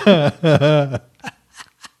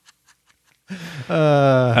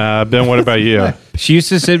 Ben, what about you? She used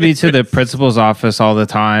to send me to the principal's office all the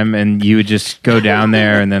time, and you would just go down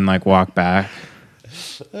there and then like walk back.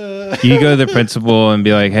 You go to the principal and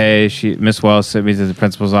be like, "Hey, Miss Wells sent me to the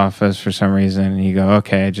principal's office for some reason," and you go,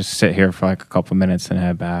 "Okay, just sit here for like a couple minutes and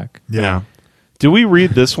head back." Yeah. Do we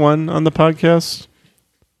read this one on the podcast?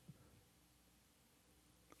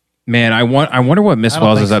 Man, I wonder what Miss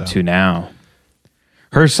Wells is up to now.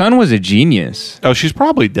 Her son was a genius. Oh, she's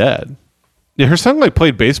probably dead. Yeah, her son like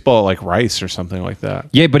played baseball at like Rice or something like that.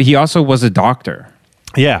 Yeah, but he also was a doctor.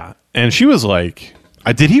 Yeah, and she was like,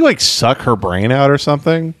 did he like suck her brain out or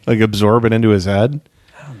something? Like absorb it into his head?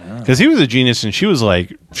 I don't know. Because he was a genius, and she was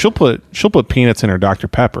like, she'll put peanuts in her Dr.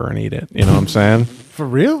 Pepper and eat it. You know what I'm saying? For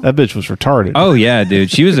real? That bitch was retarded. Oh yeah, dude.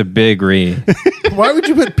 She was a big read. Why would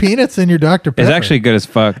you put peanuts in your Dr. Pepper? It's actually good as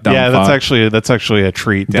fuck. Dumb yeah, fuck. that's actually a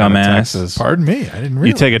treat down in Dumbass. Texas. Pardon me, I didn't realize.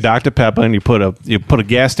 You take a Dr. Pepper and you put a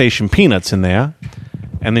gas station peanuts in there,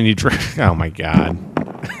 and then you drink. Oh my god!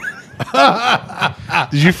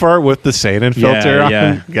 Did you fart with the Satan filter?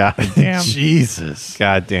 Yeah. God damn. Jesus.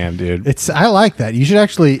 God damn, dude. I like that. You should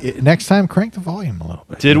actually next time crank the volume a little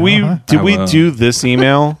bit. Did we will. do this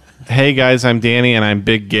email? Hey guys, I'm Danny and I'm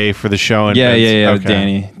big gay for the show. And Yeah.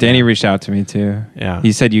 Okay. Danny reached out to me too. Yeah.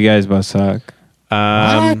 He said you guys both suck.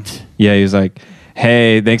 What? Yeah, he was like,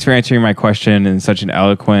 "Hey, thanks for answering my question in such an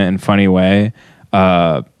eloquent and funny way."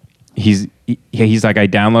 He's like, I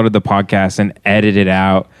downloaded the podcast and edited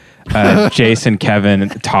out Jason Kevin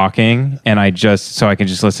talking, and so I can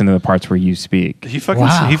just listen to the parts where you speak. He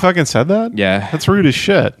fucking said that? Yeah. That's rude as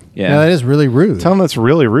shit. Yeah, that is really rude. Tell him that's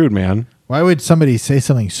really rude, man. Why would somebody say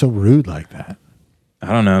something so rude like that?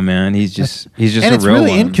 I don't know, man. He's just and a it's real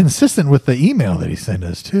really one. inconsistent with the email that he sent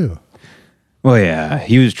us too. Well, yeah,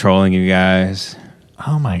 he was trolling you guys.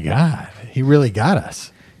 Oh my god, he really got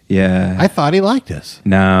us. Yeah. I thought he liked us.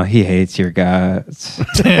 No, he hates your guts.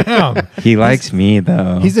 Damn. He likes me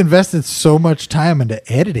though. He's invested so much time into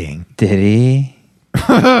editing. Did he?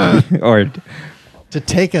 Or to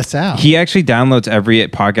take us out. He actually downloads every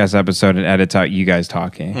podcast episode and edits out you guys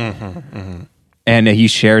talking. And he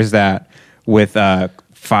shares that with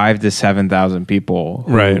 5,000 to 7,000 people.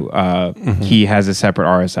 Who, he has a separate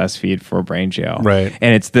RSS feed for Brain Jail. Right.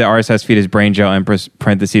 And it's the RSS feed is Brain Jail in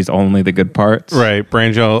parentheses only the good parts. Right.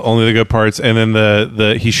 Brain Jail, only the good parts. And then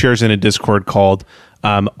the he shares in a Discord called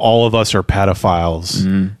All of Us Are Pedophiles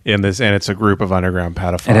in this, and it's a group of underground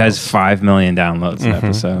pedophiles. It has 5 million downloads an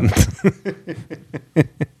episode.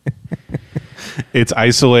 It's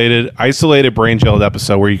isolated brain jailed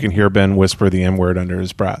episode where you can hear Ben whisper the N-word under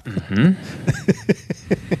his breath.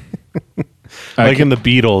 Like in the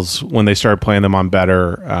Beatles when they started playing them on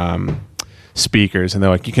better speakers, and they're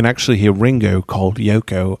like, you can actually hear Ringo called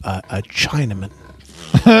Yoko a Chinaman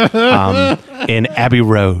in Abbey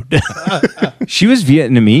Road. She was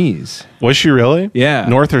Vietnamese. Was she really? Yeah.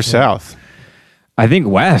 North or south? I think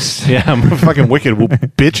West. Yeah, I'm a fucking wicked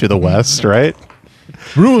bitch of the West, right?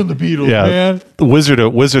 Ruined the Beatles, man. The Wizard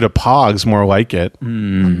of Pogs, more like it. You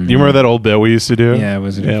remember that old bit we used to do? Yeah,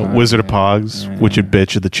 Wizard of Pogs. Wizard of Pogs, wicked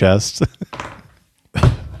bitch of the chest.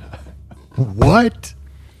 What?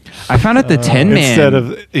 I found out the Tin Man. Instead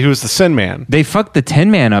of he was the Sin Man. They fucked the Tin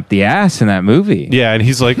Man up the ass in that movie. Yeah, and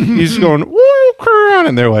he's like, he's going, woo, crown,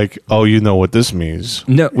 and they're like, oh, you know what this means?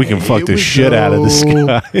 No, we can fuck the shit out of the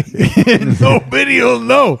sky. Nobody will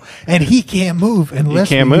know, and he can't move unless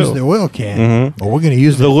we use the oil can. Or we're going to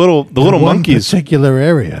use the little monkeys, particular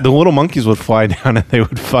area. The little monkeys would fly down and they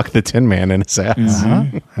would fuck the Tin Man in his ass.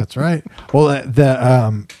 That's right. Well,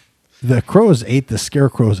 the crows ate the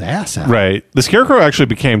scarecrow's ass out. Right. The scarecrow actually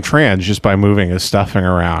became trans just by moving his stuffing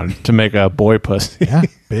around to make a boy pussy. Yeah,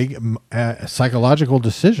 big psychological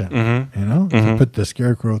decision. You know, to put the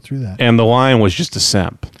scarecrow through that. And the lion was just a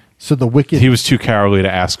simp. So the wicked. He was too cowardly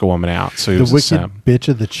to ask a woman out. So he was a simp. The wicked bitch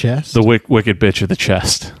of the chest. The wicked bitch of the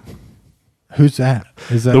chest. Who's that?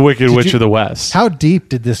 Is that the Wicked Witch of the West? How deep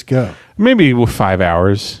did this go? Maybe 5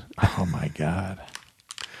 hours. Oh my god.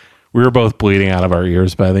 We were both bleeding out of our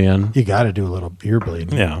ears by the end. You got to do a little ear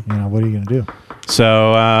bleeding. Yeah. You know, what are you going to do?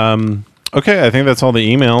 So, okay, I think that's all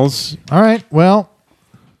the emails. All right. Well,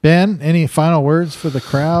 Ben, any final words for the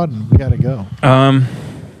crowd? And we got to go.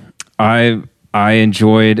 I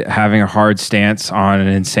enjoyed having a hard stance on an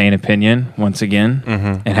insane opinion once again,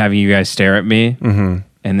 and having you guys stare at me,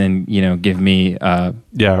 and then give me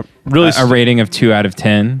really a rating of 2 out of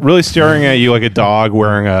 10. Really staring at you like a dog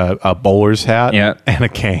wearing a bowler's hat and a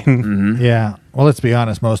cane. Yeah. Well, let's be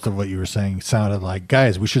honest. Most of what you were saying sounded like,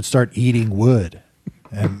 guys, we should start eating wood.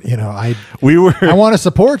 And I want to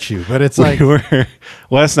support you, but it's like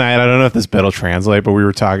last night. I don't know if this bit will translate, but we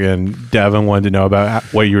were talking. Devin wanted to know about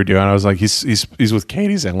what you were doing. I was like, he's with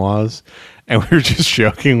Katie's in-laws, and we were just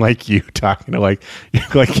joking, like you talking to like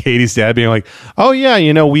Katie's dad, being like, oh yeah,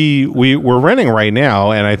 we're renting right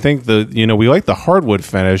now, and I think we like the hardwood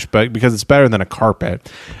finish, but because it's better than a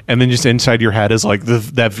carpet. And then just inside your head is like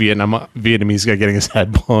that Vietnamese guy getting his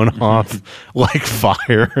head blown off like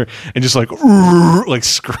fire, and just like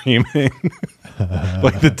screaming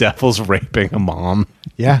like the devil's raping a mom.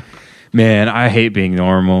 Yeah, man, I hate being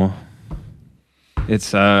normal. It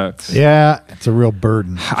sucks. Yeah, it's a real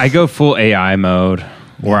burden. I go full AI mode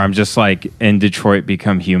where I'm just like in Detroit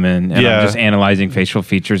Become Human, and I'm just analyzing facial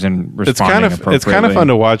features and responding appropriately. It's kind of fun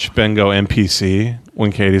to watch Ben go NPC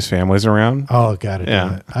when Katie's family's around. Oh, got it.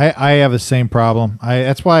 Yeah. I have the same problem.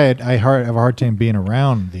 That's why I have a hard time being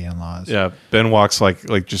around the in-laws. Yeah, Ben walks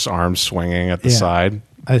like just arms swinging at the side.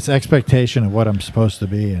 It's expectation of what I'm supposed to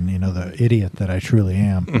be, and the idiot that I truly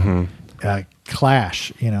am.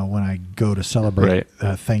 Clash, when I go to celebrate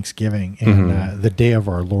Thanksgiving and the day of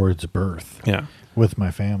our Lord's birth. Yeah, with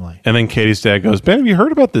my family. And then Katie's dad goes, "Ben, have you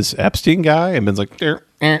heard about this Epstein guy?" And Ben's like, Well,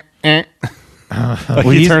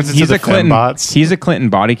 he turns into the Fembots. He's a Clinton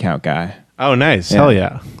body count guy. Oh, nice. Yeah. Hell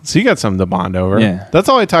yeah. So you got something to bond over. Yeah. That's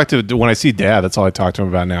all I talk to when I see Dad. That's all I talk to him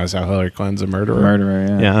about now is how Hillary Clinton's a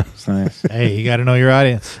murderer. Yeah. It's nice. Hey, you got to know your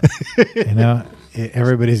audience.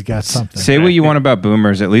 Everybody's got something. Say what you want about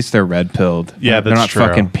boomers. At least they're red pilled. Yeah, they're not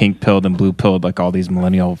fucking pink pilled and blue pilled like all these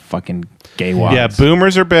millennial fucking gay wads. Yeah,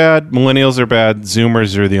 boomers are bad. Millennials are bad.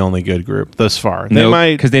 Zoomers are the only good group thus far. They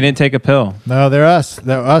might because they didn't take a pill. No, they're us.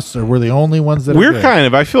 They're us. We're the only ones that. We're kind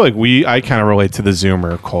of. I feel like I kind of relate to the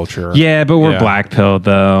Zoomer culture. Yeah, but we're black pilled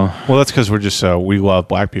though. Well, that's because we're just we love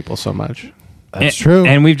black people so much. That's true.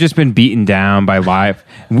 And we've just been beaten down by life.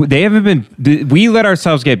 They haven't been. We let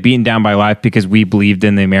ourselves get beaten down by life because we believed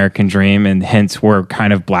in the American dream, and hence we're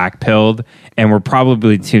kind of black pilled, and we're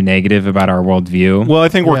probably too negative about our worldview. Well, I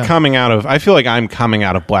think we're coming out of. I feel like I'm coming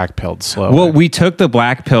out of black pilled slowly. Well, we took the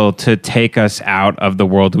black pill to take us out of the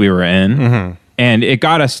world we were in, and it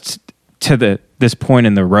got us to this point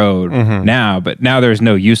in the road now, but now there's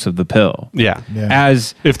no use of the pill. Yeah.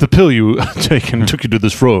 As if the pill you taken took you to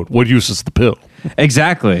this road, what use is the pill?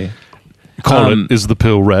 Exactly. Call it, is the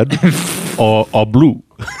pill red or blue?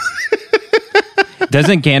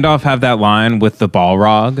 Doesn't Gandalf have that line with the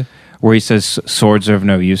Balrog where he says swords are of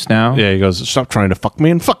no use now? Yeah, he goes, stop trying to fuck me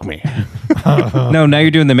and fuck me. No, now you're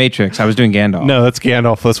doing the Matrix. I was doing Gandalf. No, that's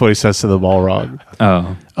Gandalf. That's what he says to the Balrog.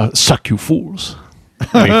 Oh. Suck you fools.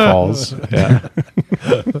 When he falls. Yeah.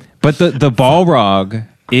 But the Balrog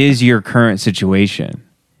is your current situation.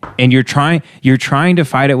 And you're trying to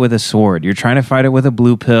fight it with a sword. You're trying to fight it with a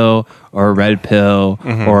blue pill or a red pill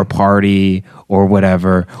or a party or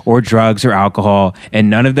whatever, or drugs or alcohol. And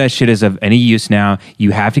none of that shit is of any use now. You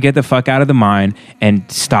have to get the fuck out of the mind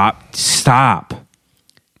and stop.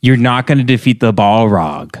 You're not going to defeat the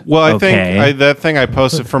Balrog. Well, I think that thing I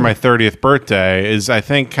posted for my 30th birthday is, I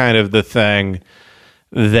think, kind of the thing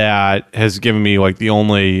that has given me like the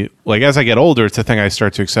only, like, as I get older, it's the thing I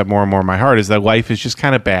start to accept more and more in my heart is that life is just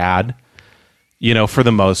kind of bad, for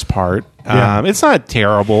the most part. Yeah. It's not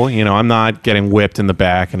terrible. I'm not getting whipped in the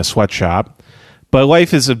back in a sweatshop, but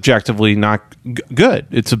life is objectively not good.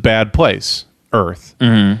 It's a bad place, Earth.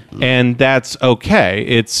 And that's okay.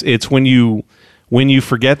 It's when you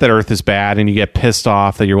forget that Earth is bad and you get pissed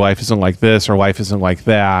off that your life isn't like this or life isn't like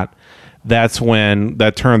that, that's when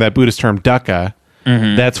that Buddhist term dukkha,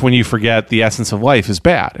 that's when you forget the essence of life is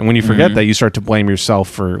bad. And when you forget that, you start to blame yourself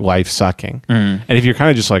for life sucking. And if you're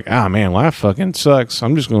kind of just like, oh man, life fucking sucks,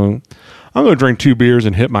 I'm going to drink 2 beers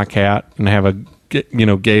and hit my cat and have a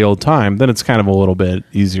gay old time, then it's kind of a little bit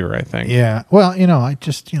easier, I think. Yeah. Well, I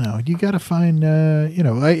just, you got to find,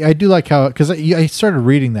 I do like how, because I started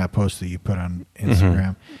reading that post that you put on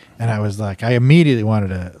Instagram, and I was like, I immediately wanted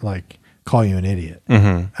to call you an idiot.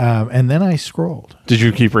 And then I scrolled. Did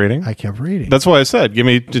you keep reading? I kept reading. That's why I said, give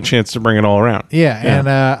me the chance to bring it all around. Yeah. And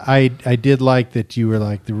I did like that you were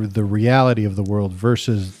like the reality of the world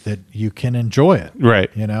versus that you can enjoy it.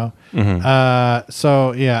 Right.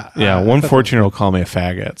 So, yeah. Yeah. One 14-year-old called me a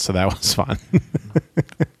faggot, so that was fun.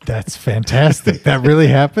 That's fantastic. That really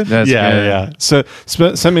happened? That's good. Yeah. So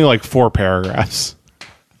send me 4 paragraphs.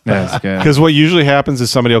 That's good. Because what usually happens is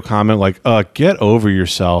somebody will comment get over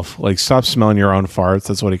yourself. Stop smelling your own farts.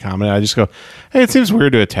 That's what he commented. I just go, hey, it seems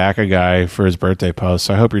weird to attack a guy for his birthday post.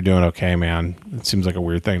 So I hope you're doing okay, man. It seems like a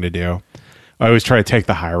weird thing to do. I always try to take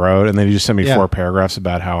the high road, and then he just sent me 4 paragraphs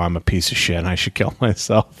about how I'm a piece of shit and I should kill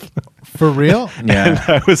myself. For real? Yeah. And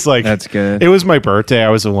I was like, that's good. It was my birthday. I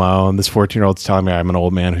was alone. This 14-year-old's telling me I'm an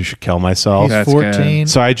old man who should kill myself. He's 14. Good.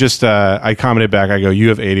 So I just, I commented back. I go, you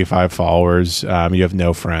have 85 followers. You have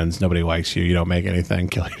no friends. Nobody likes you. You don't make anything.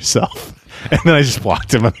 Kill yourself. And then I just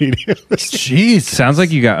blocked him immediately. Jeez. Sounds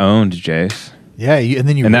like you got owned, Jace. Yeah,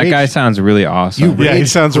 and that guy sounds really awesome. Yeah, he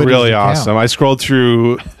sounds really awesome. I scrolled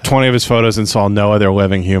through 20 of his photos and saw no other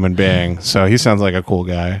living human being. So he sounds like a cool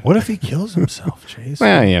guy. What if he kills himself, Chase?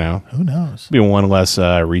 Well, who knows? Be one less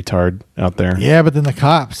retard out there. Yeah, but then the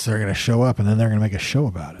cops are going to show up, and then they're going to make a show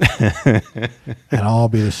about it, and I'll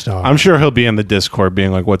be the star. I'm sure he'll be in the Discord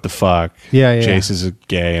being like, "What the fuck? Yeah. Chase is a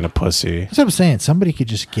gay and a pussy." That's what I'm saying. Somebody could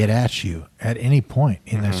just get at you at any point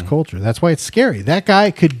in this culture. That's why it's scary. That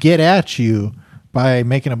guy could get at you by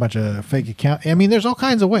making a bunch of fake accounts. I mean, there's all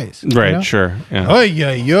kinds of ways. Right, you know? sure. Yeah. Oy,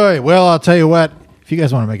 oy, oy. Well, I'll tell you what. If you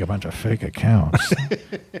guys want to make a bunch of fake accounts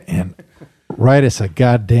and write us a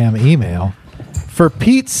goddamn email, for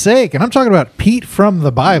Pete's sake, and I'm talking about Pete from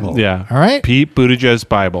the Bible. Yeah. All right? Pete Buttigieg's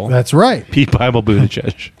Bible. That's right. Pete Bible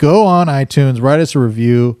Buttigieg. Go on iTunes, write us a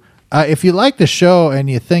review. If you like the show and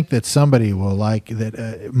you think that somebody will like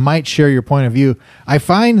that, might share your point of view, I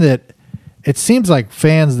find that it seems like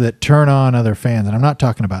fans that turn on other fans, and I'm not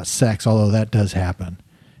talking about sex, although that does happen,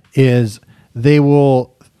 is they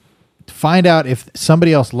will find out if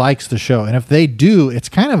somebody else likes the show, and if they do, it's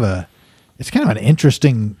kind of an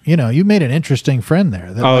interesting. You made an interesting friend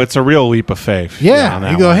there. It's a real leap of faith. Yeah,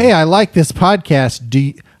 you go, hey, I like this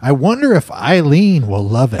podcast. I wonder if Eileen will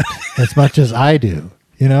love it as much as I do.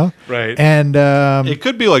 Right. And it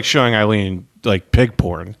could be like showing Eileen like pig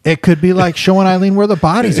porn. It could be like showing Eileen where the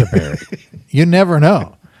bodies are buried. You never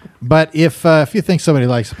know. But if you think somebody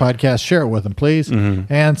likes the podcast, share it with them, please.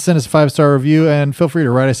 And send us a 5-star review. And feel free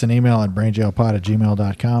to write us an email at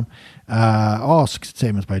brainjailpod@gmail.com. All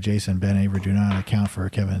statements by Jason Ben Avery do not account for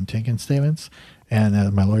Kevin Tinkin's statements.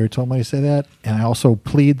 And my lawyer told me to say that. And I also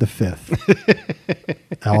plead the fifth.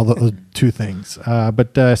 All those two things.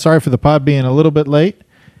 But sorry for the pod being a little bit late.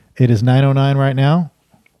 It is 9:09 right now.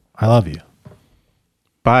 I love you.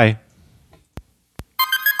 Bye.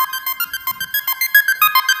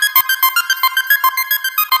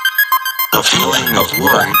 A feeling of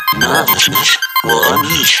worry, nervousness, will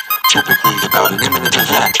unleash, typically about an imminent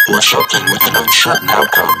event or something with an uncertain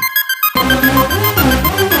outcome.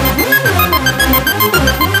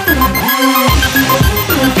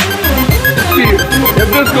 Shit, if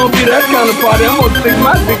this gonna be that kind of party, I'm gonna stick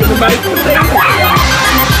my dick in the mashed potato.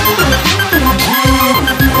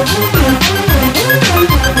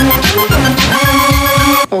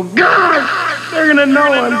 Oh God, they're gonna know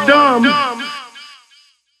I'm dumb.